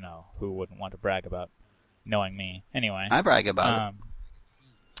 because who wouldn't want to brag about knowing me? Anyway, I brag about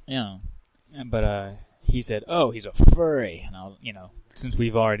it. But he said, "Oh, he's a furry," and I'll, since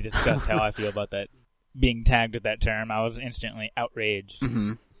we've already discussed how I feel about that being tagged with that term, I was instantly outraged.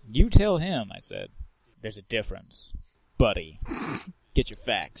 Mm-hmm. "You tell him," I said. "There's a difference, buddy. Get your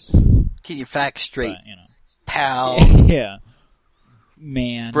facts. Get your facts straight, but, pal." Yeah,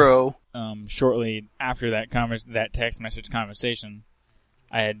 man, bro. Shortly after that text message conversation,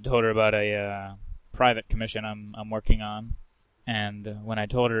 I had told her about a private commission I'm working on, and when I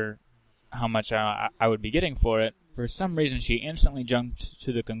told her how much I would be getting for it, for some reason, she instantly jumped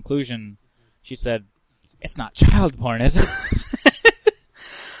to the conclusion. She said, "It's not child porn, is it?"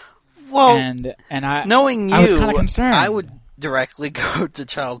 Well, and I, knowing you, I was kind of concerned. I would directly go to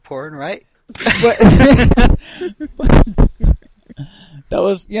child porn, right? That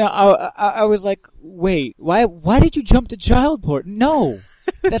was, I was like, wait, why did you jump to child porn? No,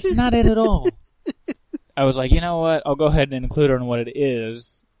 that's not it at all. I was like, you know what? I'll go ahead and include her in what it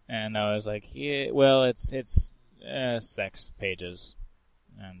is. And I was like, yeah, well, it's sex pages,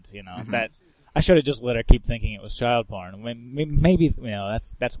 and that I should have just let her keep thinking it was child porn. Maybe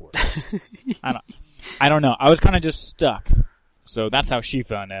that's worse. I don't know. I was kind of just stuck. So that's how she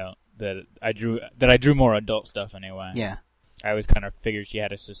found out that I drew more adult stuff anyway. Yeah. I always kind of figured she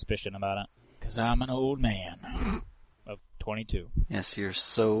had a suspicion about it. Because I'm an old man of 22. Yes, you're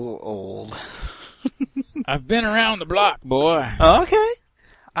so old. I've been around the block, boy. Okay.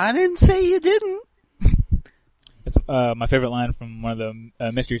 I didn't say you didn't. It's my favorite line from one of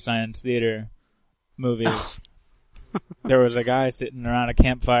the Mystery Science Theater movies. There was a guy sitting around a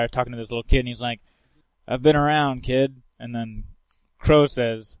campfire talking to this little kid, and he's like, "I've been around, kid." And then Crow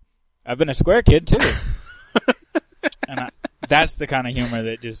says, "I've been a square kid, too." And that's the kind of humor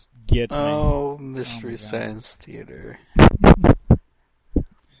that just gets me. Oh, Mystery Science Theater.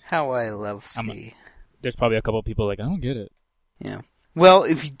 How I love thee. There's probably a couple of people like, I don't get it. Yeah. Well,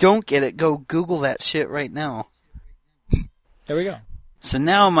 if you don't get it, go Google that shit right now. There we go. So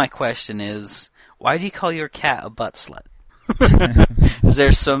now my question is, why do you call your cat a butt slut? Is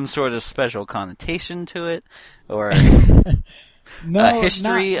there some sort of special connotation to it? Or no, a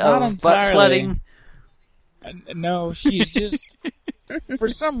history not of butt slutting? No, she's just... for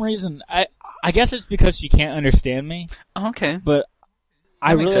some reason, I guess it's because she can't understand me. Okay. But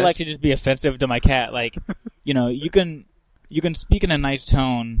I really sense. like to just be offensive to my cat. Like, you can speak in a nice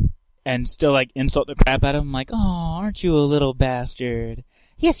tone and still, like, insult the crap out of him. Like, "Oh, aren't you a little bastard?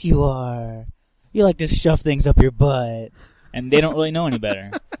 Yes, you are. You like to shove things up your butt." And they don't really know any better.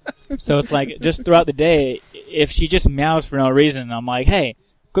 So it's like, just throughout the day, if she just meows for no reason, I'm like, "Hey,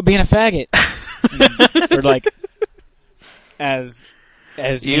 quit being a faggot." Or like, as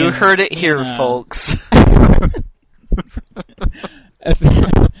you heard it here, folks.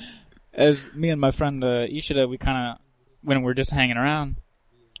 As me and my friend Ishida, we kind of, when we're just hanging around,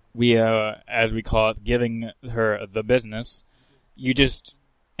 we, as we call it, giving her the business. You just,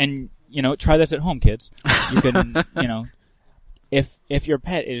 and try this at home, kids. You can, if your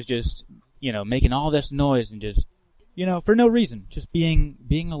pet is just, making all this noise and just, for no reason, just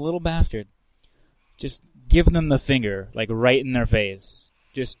being a little bastard, just give them the finger, like right in their face.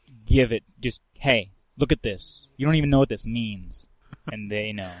 Just give it, hey, look at this. You don't even know what this means. And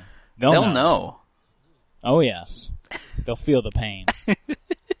they know. They'll know. Oh, yes. They'll feel the pain.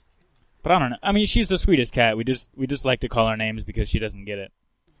 But I don't know. I mean, she's the sweetest cat. We just like to call her names because she doesn't get it.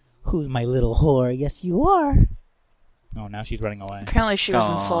 "Who's my little whore?" "Yes, you are." Oh, now she's running away. Apparently she was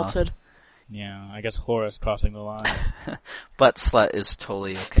insulted. Yeah, I guess whore is crossing the line. Butt slut is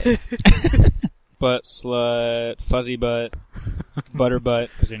totally okay. Butt slut, fuzzy butt, butter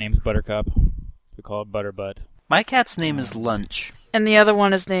butt, because her name's Buttercup. We call it Butter Butt. My cat's name is Lunch. And the other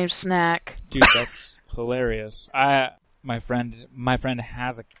one is named Snack. Dude, that's hilarious. My friend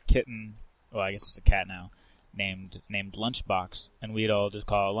has a kitten. Well, I guess it's a cat now. Named Lunchbox, and we'd all just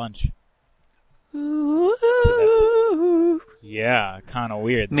call it Lunch. So yeah, kind of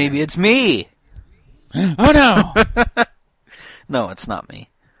weird. Maybe it's me. Oh no! No, it's not me.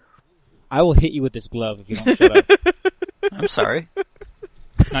 I will hit you with this glove if you don't shut up. I'm sorry.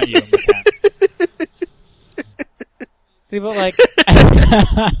 Not you, my cat. See, but like,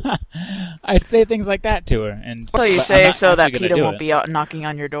 I say things like that to her, and So you say so that PETA PETA won't be out knocking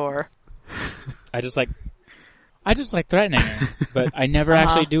on your door. I just like threatening her, but I never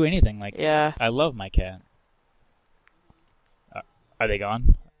actually do anything. Like, yeah. I love my cat. Are they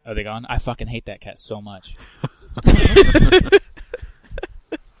gone? I fucking hate that cat so much.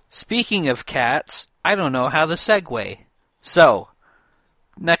 Speaking of cats, I don't know how to segue. So,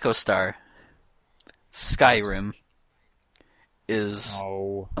 Nekostar, Skyrim is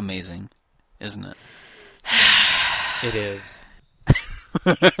amazing, isn't it? It is.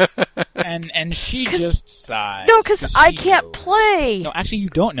 and she just sighed. No, because I can't play. No, actually, you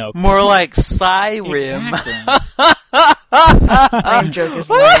don't know. More like Skyrim. Exactly. Lame joke is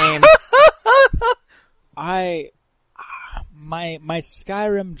lame. My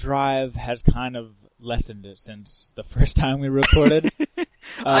Skyrim drive has kind of lessened it since the first time we recorded.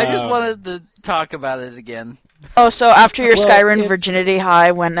 I just wanted to talk about it again. Oh, so after your Skyrim virginity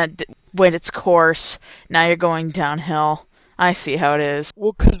high went its course, now you're going downhill. I see how it is.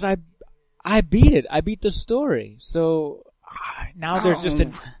 Well, because I I beat it. I beat the story. So now there's just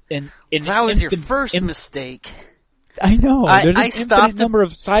an that was your instant- first mistake. I know. There's an I stopped infinite number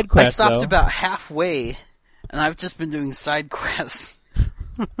of side quests. I stopped though. about halfway, and I've just been doing side quests.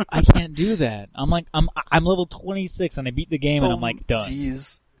 I can't do that. I'm level 26 and I beat the game and I'm like done.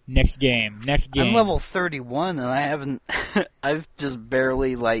 Jeez. Next game. I'm level 31 and I haven't. I've just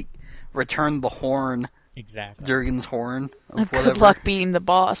barely returned the horn. Exactly. Durgan's horn. Of whatever. Good luck beating the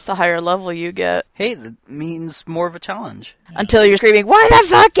boss. The higher level you get, Hey, that means more of a challenge. until you're screaming, "Why the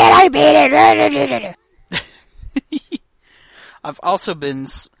fuck can I beat it?" I've also been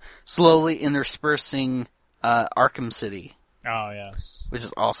slowly interspersing Arkham City, Oh yes. which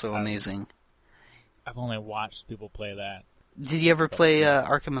is also amazing. I've only watched people play that. Did you ever play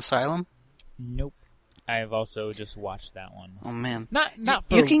Arkham Asylum? Nope. I've also just watched that one. Oh man, Not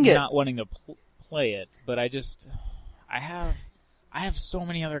for you can get- not wanting to play it, but I have so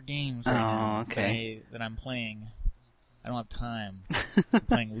many other games right now okay. that I'm playing. I don't have time. I'm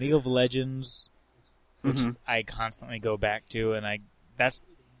playing League of Legends, which I constantly go back to, and that's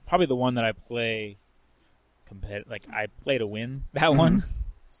probably the one that I play I play to win that one.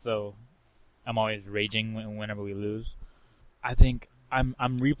 So I'm always raging whenever we lose. I think I'm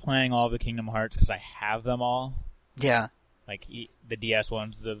replaying all the Kingdom Hearts because I have them all. Yeah. Like the DS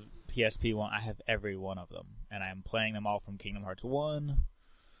ones, the PSP one, I have every one of them, and I'm playing them all from Kingdom Hearts 1.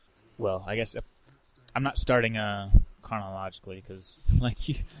 Well, I guess I'm not starting chronologically, because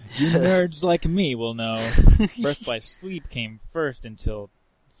you nerds like me will know Birth by Sleep came first until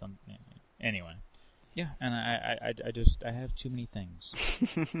anyway. Yeah, and I have too many things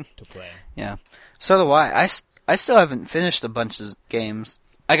to play. Yeah. So do I. I still haven't finished a bunch of games.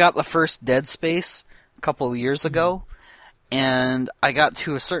 I got the first Dead Space a couple of years ago, and I got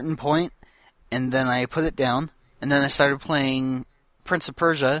to a certain point, and then I put it down, and then I started playing Prince of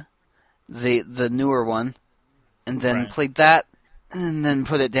Persia, the newer one, and then played that, and then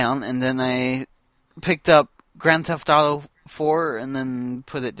put it down, and then I picked up Grand Theft Auto 4, and then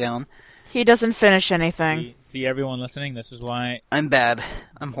put it down. He doesn't finish anything. See everyone listening, this is why... I'm bad.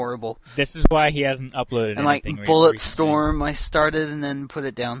 I'm horrible. This is why he hasn't uploaded and anything Bullet recently. Storm, I started and then put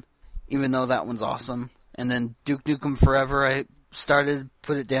it down, even though that one's awesome. And then Duke Nukem Forever, I started,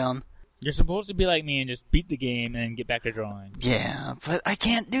 put it down. You're supposed to be like me and just beat the game and get back to drawing. Yeah, but I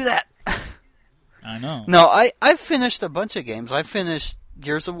can't do that. I know. No, I've finished a bunch of games. I finished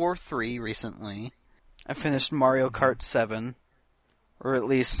Gears of War 3 recently. I finished Mario Kart 7. Or at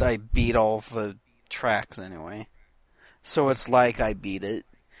least I beat all of the tracks anyway. So it's like I beat it.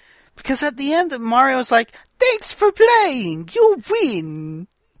 Because at the end, Mario's like, "Thanks for playing! You win!"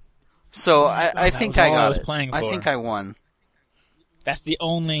 So I think I got it. I think I won. That's the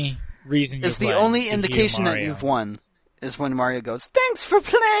only reason It's the only indication that you've won, is when Mario goes, "Thanks for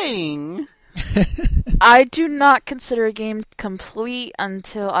playing!" I do not consider a game complete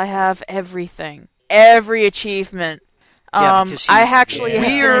until I have everything. Every achievement. Yeah, because she's I actually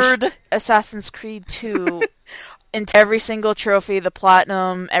weird. finished Assassin's Creed 2 into every single trophy, the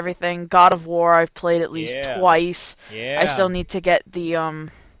platinum, everything. God of War I've played at least twice. Yeah. I still need to get the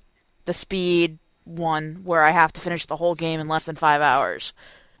speed one where I have to finish the whole game in less than 5 hours.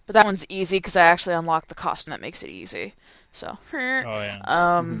 But that one's easy because I actually unlocked the costume that makes it easy. So. Oh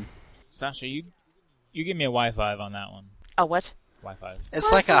yeah. Sasha, you give me a Wi-Fi on that one. A what? Wi-Fi.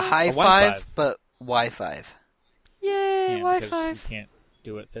 It's like a high five, but Wi-Fi. Yay, Wi-Fi. Wi-Fi. You can't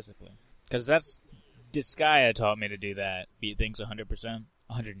do it physically. Because that's... Disgaea taught me to do that. Beat things 100%,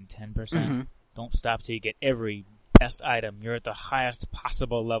 110%. Don't stop till you get every best item. You're at the highest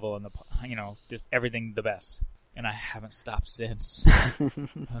possible level in the... just everything the best. And I haven't stopped since.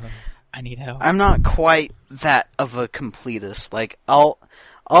 I need help. I'm not quite that of a completist. Like, I'll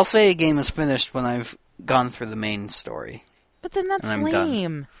say a game is finished when I've gone through the main story. But then that's I'm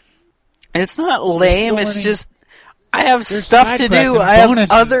lame. Done. It's not lame, so it's many... just... I have stuff to do. I have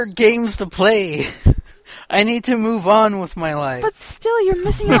other games to play. I need to move on with my life. But still, you're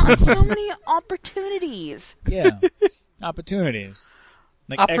missing out on so many opportunities. Yeah. Opportunities.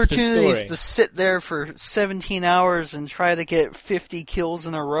 Like opportunities to sit there for 17 hours and try to get 50 kills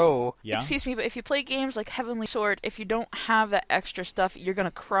in a row. Yeah? Excuse me, but if you play games like Heavenly Sword, if you don't have that extra stuff, you're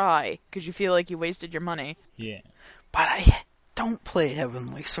gonna cry because you feel like you wasted your money. Yeah. But I don't play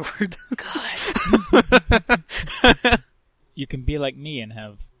Heavenly Sword. God. You can be like me and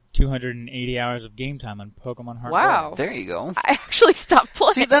have 280 hours of game time on Pokemon Heart Wow. Gold. There you go. I actually stopped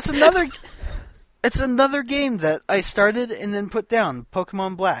playing. See, that's another... It's another game that I started and then put down,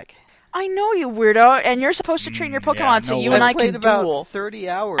 Pokemon Black. I know, you weirdo, and you're supposed to train your Pokemon so you and I played can about duel. 30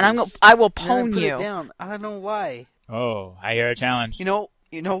 hours. And I will and then I pwn put you. It down. I don't know why. Oh, I hear a challenge. You know,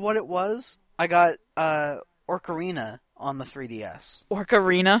 You know what it was? I got Ocarina on the 3DS.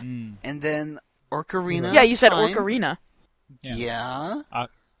 Orcarina. And then Ocarina. Yeah, you said Time. Orcarina. Yeah.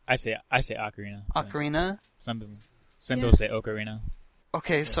 I say Ocarina. Ocarina. Some people say Ocarina.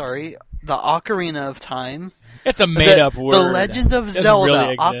 Okay, sorry. The Ocarina of Time. It's a made-up word. The Legend of Doesn't Zelda.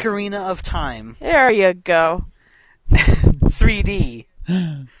 really exist. Ocarina of Time. There you go. 3D.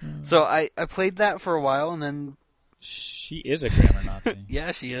 So I played that for a while, and then... She is a grammar Nazi.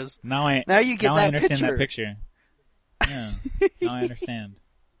 Yeah, she is. Now you get I that understand picture. that picture. Yeah. Now I understand.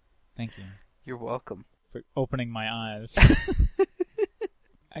 Thank you You're welcome. for opening my eyes.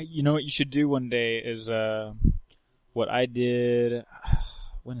 You know what you should do one day is what I did.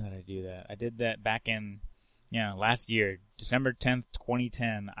 When did I do that? I did that back in last year, December 10th,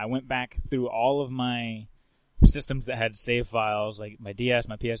 2010. I went back through all of my systems that had save files, like my DS,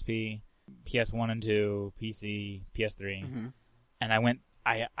 my PSP, PS1 and 2, PC, PS3, and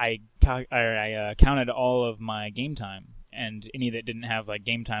I counted all of my game time, and any that didn't have like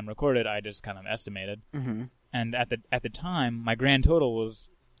game time recorded, I just kind of estimated. Mm-hmm. And at the time, my grand total was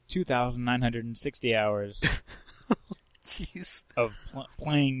 2,960 hours Jeez. of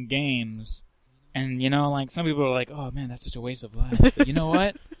playing games. And like some people are like, "Oh man, that's such a waste of life." But you know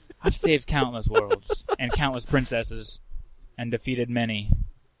what? I've saved countless worlds and countless princesses, and defeated many.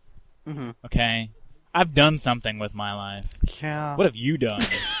 Mm-hmm. Okay, I've done something with my life. Yeah. What have you done?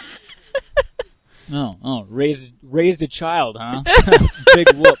 Raised a child, huh?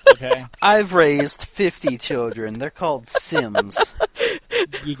 Big whoop. Okay. I've raised 50 children. They're called Sims.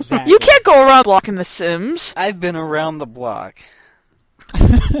 Exactly. You can't go around blocking the Sims. I've been around the block.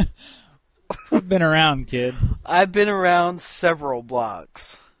 I've been around, kid. I've been around several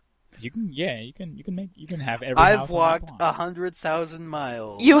blocks. You can have every. I've house walked on that block. 100,000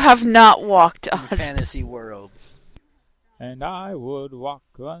 miles. You have not walked in fantasy worlds. And I would walk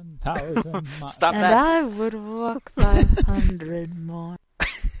 1,000 miles. Stop and that. I would walk 500 more.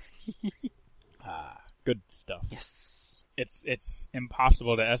 Good stuff. Yes. It's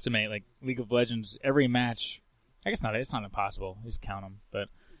impossible to estimate. Like League of Legends, every match. I guess not. It's not impossible. Just count them. But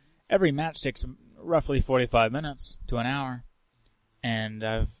every match takes roughly 45 minutes to an hour.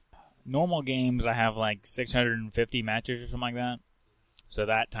 And normal games, I have like 650 matches or something like that. So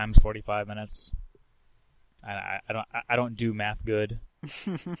that times 45 minutes. I don't do math good.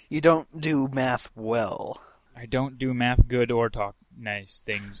 You don't do math well. I don't do math good or talk nice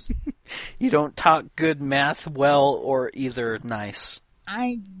things. You don't talk good math well or either nice.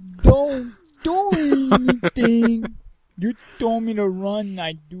 I don't do anything. You told me to run,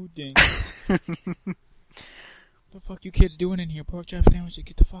 I do things. What the fuck you kids doing in here? Pork chop sandwiches,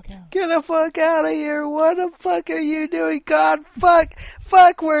 get the fuck out. Get the fuck out of here. What the fuck are you doing? God, fuck.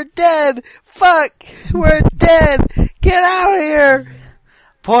 Fuck, we're dead. Fuck, we're dead. Get out of here.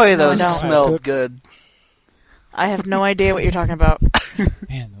 Boy, those No. smelled good. I have no idea what you're talking about.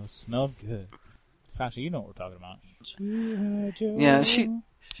 Man, those smell good. Sasha, you know what we're talking about. Yeah, she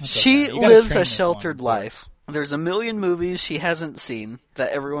You gotta lives train a this sheltered one. life. There's a million movies she hasn't seen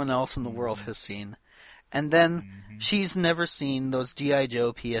that everyone else in the world has seen. And then she's never seen those G.I.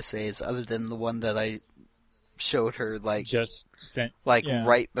 Joe PSAs other than the one that I showed her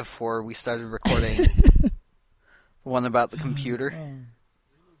right before we started recording. The one about the computer.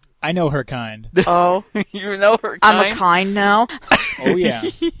 I know her kind. Oh, You know her kind? I'm a kind now. Oh yeah.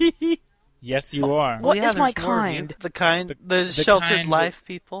 Yes, you are. What is my there's more of you. kind? The sheltered kind life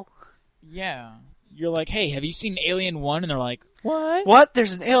people. Yeah. You're like, hey, have you seen Alien 1? And they're like, what? What?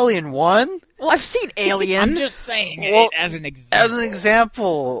 There's an Alien 1? Well, I've seen Alien. I'm just saying Well, it as an example. As an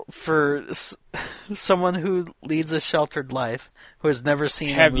example for someone who leads a sheltered life, who has never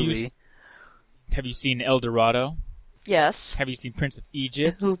seen a movie. Have you seen El Dorado? Yes. Have you seen Prince of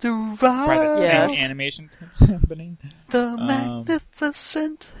Egypt? El By the Dorado, same Yes. animation company. the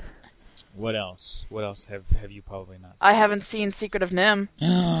magnificent. What else? What else have you probably not I haven't seen Secret of Nim. seen?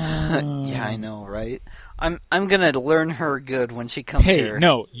 Yeah, I know, right? I'm gonna learn her good when she comes Hey, here.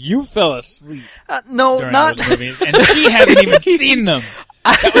 no, you fell asleep No, during not. those movies, and she hasn't even seen them.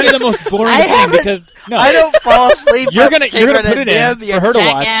 That would be the most boring I thing haven't- because no, I don't fall asleep. You're on gonna Secret put of it in Nim, for you her to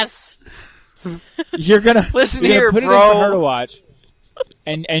watch. jackass. you're gonna Listen you're here, gonna put bro. it in for her to watch,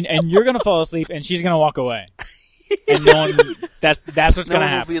 and you're gonna fall asleep, and she's gonna walk away, and no one. That's what's No gonna one will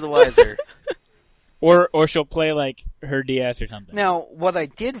happen. be the wiser. Or she'll play like her DS or something. Now, what I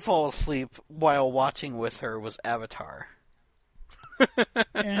did fall asleep while watching with her was Avatar.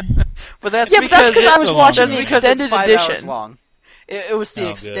 Eh. But that's Yeah, but that's because I was That's watching that's the because extended it's 5 hours edition. long. It was the Oh,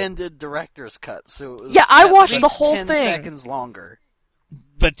 good. extended director's cut, so it was Yeah, I at watched the least whole 10 thing. seconds longer.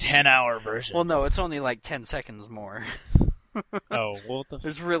 The 10-hour version. Well, no, it's only like 10 seconds more. Oh, well,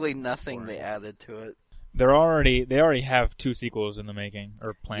 There's really nothing they added to it. they already have 2 sequels in the making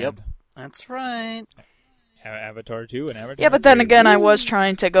or planned. Yep, that's right. Avatar 2 and Avatar. Yeah, but then 3. again, I was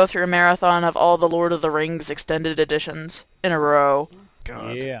trying to go through a marathon of all the Lord of the Rings extended editions in a row.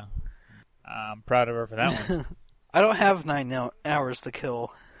 God. Yeah, I'm proud of her for that one. I don't have 9 hours to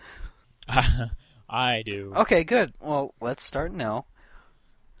kill. I do. Okay, good. Well, let's start now.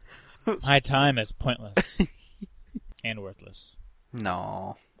 My time is pointless and worthless.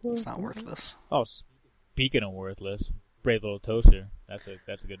 No, it's not worthless. Oh, speaking of worthless, Brave Little Toaster. That's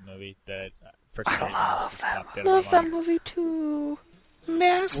a good movie. That love that Love that movie too.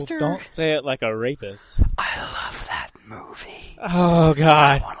 Master. Well, don't say it like a rapist. I love that movie. Oh I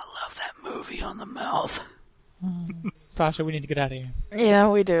God, want to love that movie on the mouth. Sasha, we need to get out of here. Yeah,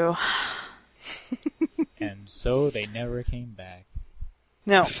 we do. And so they never came back.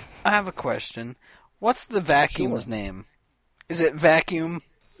 Now, I have a question. What's the vacuum's name? Is it Vacuum?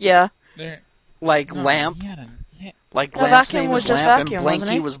 Yeah. There, Like no, Lamp? he had a- yeah. Like No, Lamp's Vacuum name was is just Lamp Vacuum, and wasn't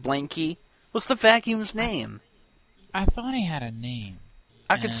Blanky he? was Blanky? What's the vacuum's name? I thought he had a name.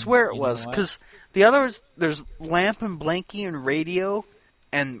 I could And swear it you know was, what? because the others, there's Lamp and Blanky and Radio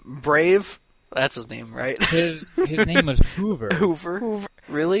and Brave. That's his name, right? His name was Hoover. Hoover.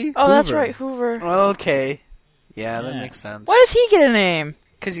 Really? Oh, that's Hoover. right, Hoover. Okay. Yeah, that Yeah. makes sense. Why does he get a name?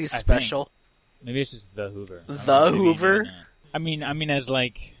 Because he's I special. Maybe it's just the Hoover. I don't The know, maybe he Hoover? did that. I mean, as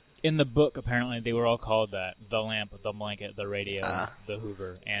like in the book, apparently they were all called that: the lamp, the blanket, the radio, the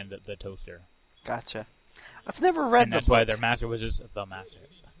Hoover, and the toaster. Gotcha. I've never read And the that's book. why their master was just the master.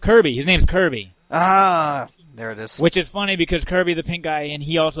 Kirby. His name's Kirby, Ah, there it is. which is funny because Kirby, the pink guy, and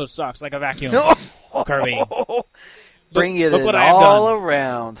he also sucks like a vacuum. Kirby. Bring Look it what I have all done.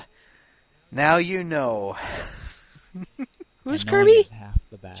 around. Now you know. Who's And knowing Kirby? is half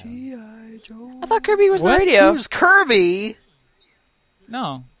the battle. G.I. Joe. I thought Kirby was the What? radio. Who's Kirby?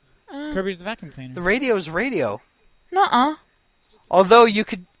 No, Kirby's the vacuum cleaner. The radio's radio. Nuh-uh. Although you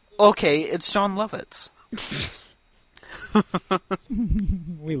could... Okay, it's John Lovitz.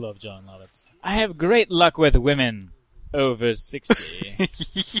 We love John Lovitz. I have great luck with women over 60.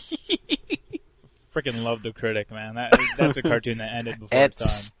 Freaking love The Critic, man. That's a cartoon that ended before It its time.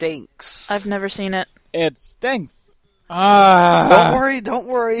 stinks. I've never seen it. It stinks. Ah. Don't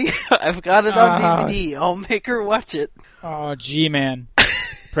worry. I've got it on DVD. I'll make her watch it. Oh, gee, man.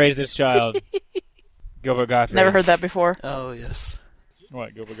 Praise this child. Gilbert Gottfried. Never heard that before. Oh, yes.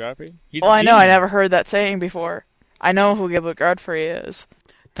 What, Gilbert Gottfried? He's Well, a I know. I G-man. never heard that saying before. I know who Gilbert Godfrey is.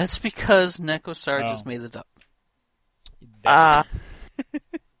 That's because Neko Star Oh. just made it up.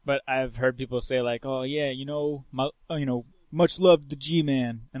 But I've heard people say like, "Oh yeah, much love to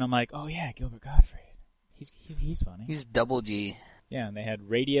G-man," and I'm like, "Oh yeah, Gilbert Gottfried. He's funny." He's double G. Yeah, and they had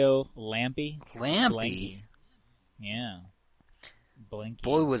Radio, Lampy, Lampy. Blanky. Yeah. Blinky.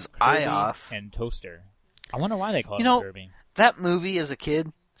 Boy, was Kirby, I off. And Toaster. I wonder why they call You it know, Kirby. That movie as a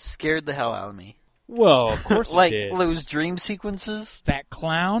kid scared the hell out of me. Well, of course it Like did. those dream sequences. That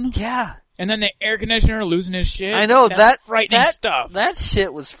clown? Yeah. And then the air conditioner losing his shit? I know, That's that frightening stuff. That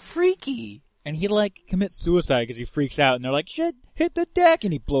shit was freaky. And he, like, commits suicide because he freaks out, and they're like, "Shit, hit the deck,"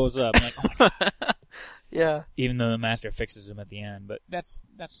 and he blows up. I'm like, oh my God. Yeah. Even though the master fixes him at the end, but that's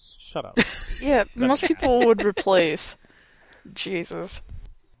shut up. Yeah, most people would replace. Jesus.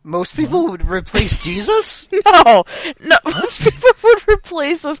 Most people would replace Jesus? No, most people would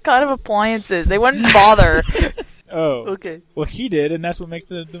replace those kind of appliances. They wouldn't bother Oh, Okay. well, he did, and that's what makes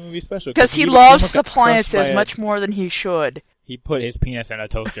the movie special. because he almost loves his got crushed appliances by much more than he should. He put his penis in a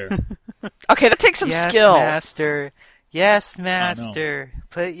toaster. Okay, that takes some Yes, skill. master. Yes, master.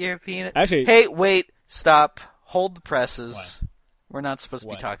 Put your penis... Actually- Hey, wait. Stop. Hold the presses. What? We're not supposed to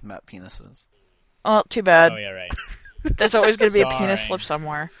What? be talking about penises. Oh, too bad. Oh yeah, right. There's always going to be a penis Sorry. slip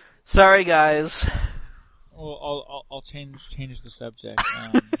somewhere. Sorry, guys. Well, I'll change the subject.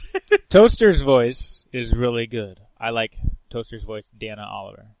 Toaster's voice is really good. I like Toaster's voice, Dana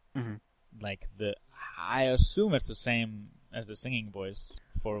Oliver. Mhm. Like I assume it's the same as the singing voice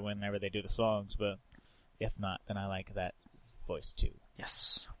for whenever they do the songs, but if not, then I like that voice too.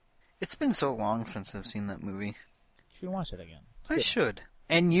 Yes. It's been so long since I've seen that movie. You should watch it again. I should.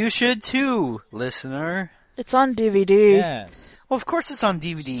 And you should too, listener. It's on DVD. Yes, Well, of course it's on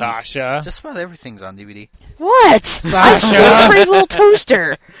DVD. Sasha. Just about everything's on DVD. What? I've seen Brave Little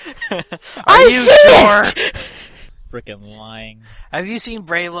Toaster. I've you seen sure? it. Freaking lying. Have you seen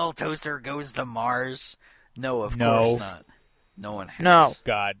Brave Little Toaster Goes to Mars? No, of No. course not. No one has. No.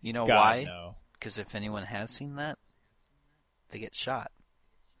 God. You know God, why? No. Because if anyone has seen that, they get shot.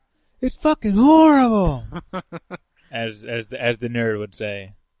 It's fucking horrible. as the nerd would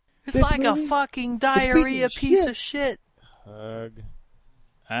say. It's This like a movie fucking piece diarrhea of piece shit. of shit. Pug.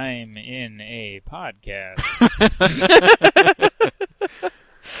 I'm in a podcast.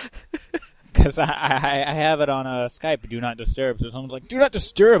 Because I have it on Skype, do not disturb. So someone's like, do not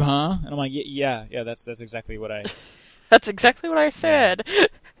disturb, huh? And I'm like, yeah, that's exactly what I... That's exactly what I said. Yeah.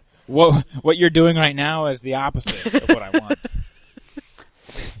 What you're doing right now is the opposite of what I want.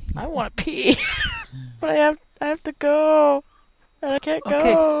 I want to pee. But I have to go. And I can't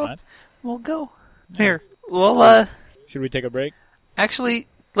Okay. go. What? We'll go. Here. Well, Should we take a break? actually,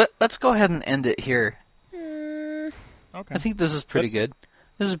 let's go ahead and end it here. Okay. I think this is pretty Let's- good.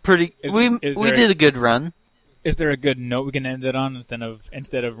 This is pretty... We there did a good run. Is there a good note we can end it on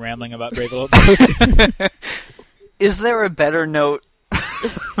instead of rambling about Brave Little Toaster? Is there a better note?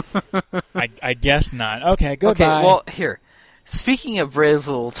 I guess not. Okay, goodbye. Okay, well, here. Speaking of Brave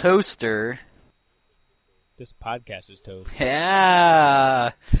Little Toaster... This podcast is toast.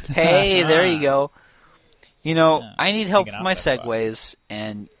 Yeah. Hey, there you go. You know, Yeah, I need help thinking with my out that far. segues,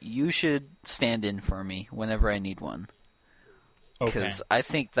 and you should stand in for me whenever I need one. Okay. Because I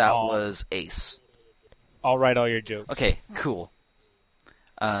think that I'll- was ace. I'll write all your jokes. Okay, cool.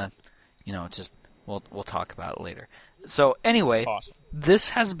 Just we'll talk about it later. So anyway, Awesome. this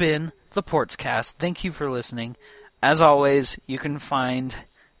has been the Portscast. Thank you for listening. As always, you can find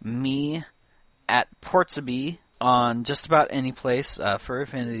me at Portsaby on just about any place, for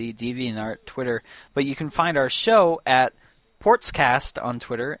Affinity, DeviantArt, Twitter. But you can find our show at Portscast on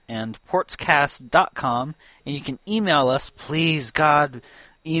Twitter and portscast.com. And you can email us, please, God,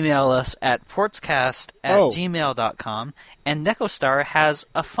 email us at portscast@gmail.com. And Necostar has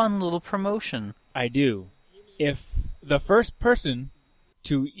a fun little promotion. I do. If the first person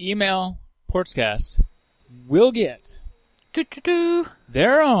to email Portscast will get Doo-doo-doo.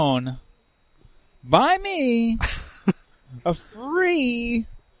 their own, by me, a free...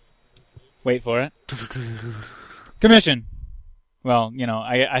 Wait for it. Commission. Well,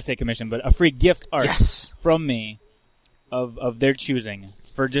 I say commission, but a free gift art Yes. from me of their choosing.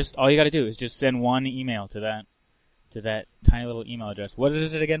 For just, all you gotta do is just send one email to that tiny little email address. What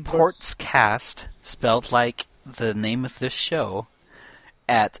is it again? Ports? Portscast, spelled like the name of this show,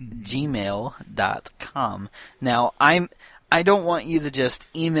 at gmail.com. Now, I don't want you to just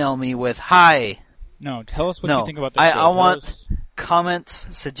email me with, hi, No, tell us what No, you think about the I show. Tell want us- comments,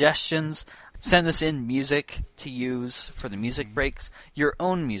 suggestions. Send us in music to use for the music breaks. Your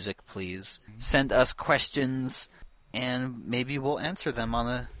own music, please. Send us questions, and maybe we'll answer them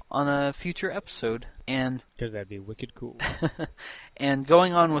on a future episode. And Because that'd be wicked cool. and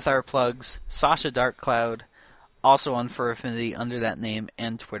going on with our plugs, Sasha Dark Cloud, also on Fur Affinity under that name,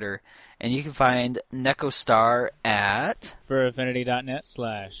 and Twitter. And you can find Necostar at...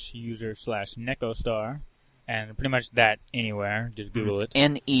 furaffinity.net/user/Necostar. And pretty much that anywhere. Just Google it.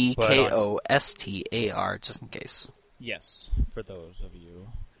 Nekostar, just in case. Yes, for those of you.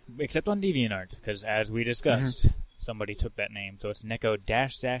 Except on DeviantArt, because as we discussed, somebody took that name, so it's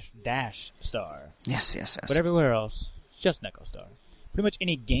Neko-Star. Yes. But everywhere else, it's just Necostar. Pretty much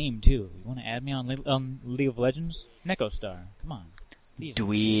any game, too. You want to add me on League of Legends? Necostar. Come on. Please.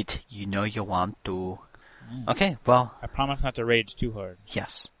 Do it. You know you want to. Yeah. Okay, well, I promise not to rage too hard.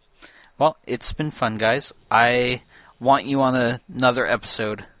 yes. Well, it's been fun, guys. I want you on another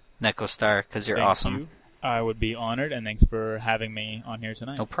episode, Necostar, because you're Thank awesome. you. I would be honored, and thanks for having me on here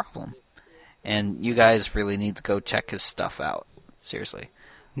tonight. No problem. And you guys really need to go check his stuff out. Seriously.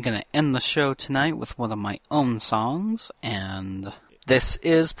 I'm going to end the show tonight with one of my own songs, and this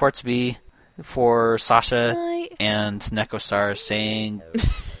is Portsby for Sasha Night. and Necostar saying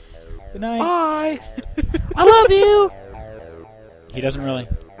Good night. bye. I love you. He doesn't really.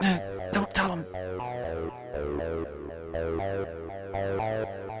 Don't tell him.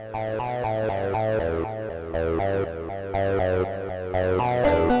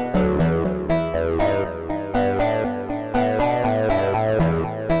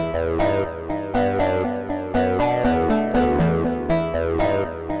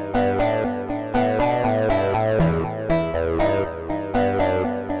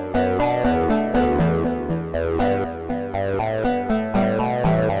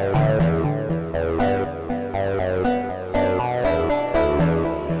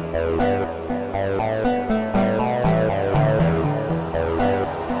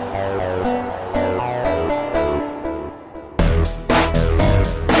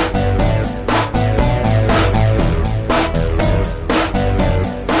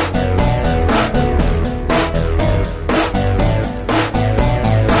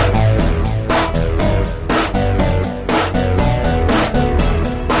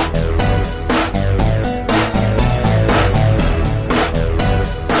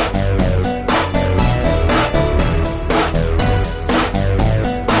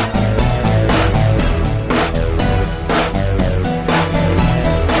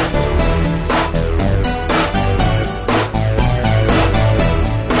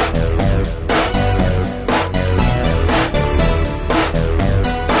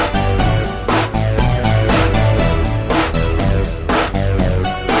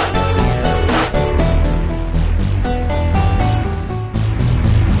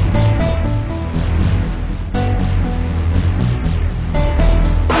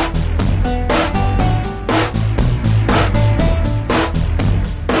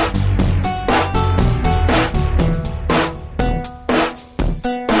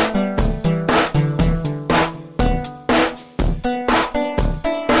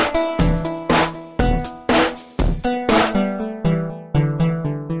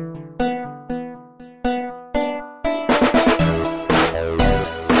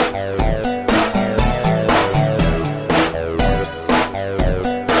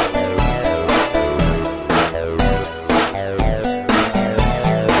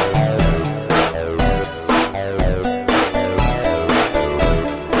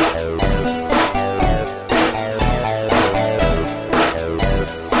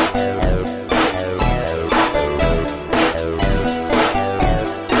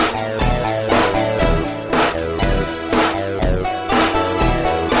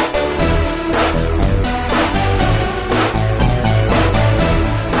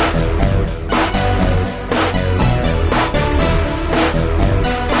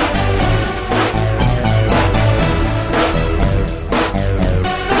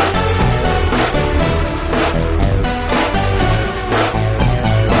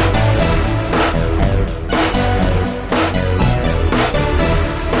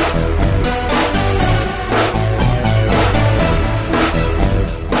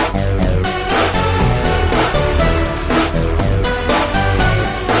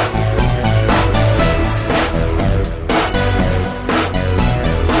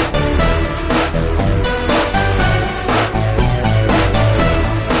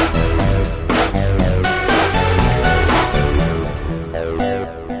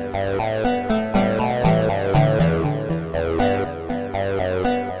 Bye.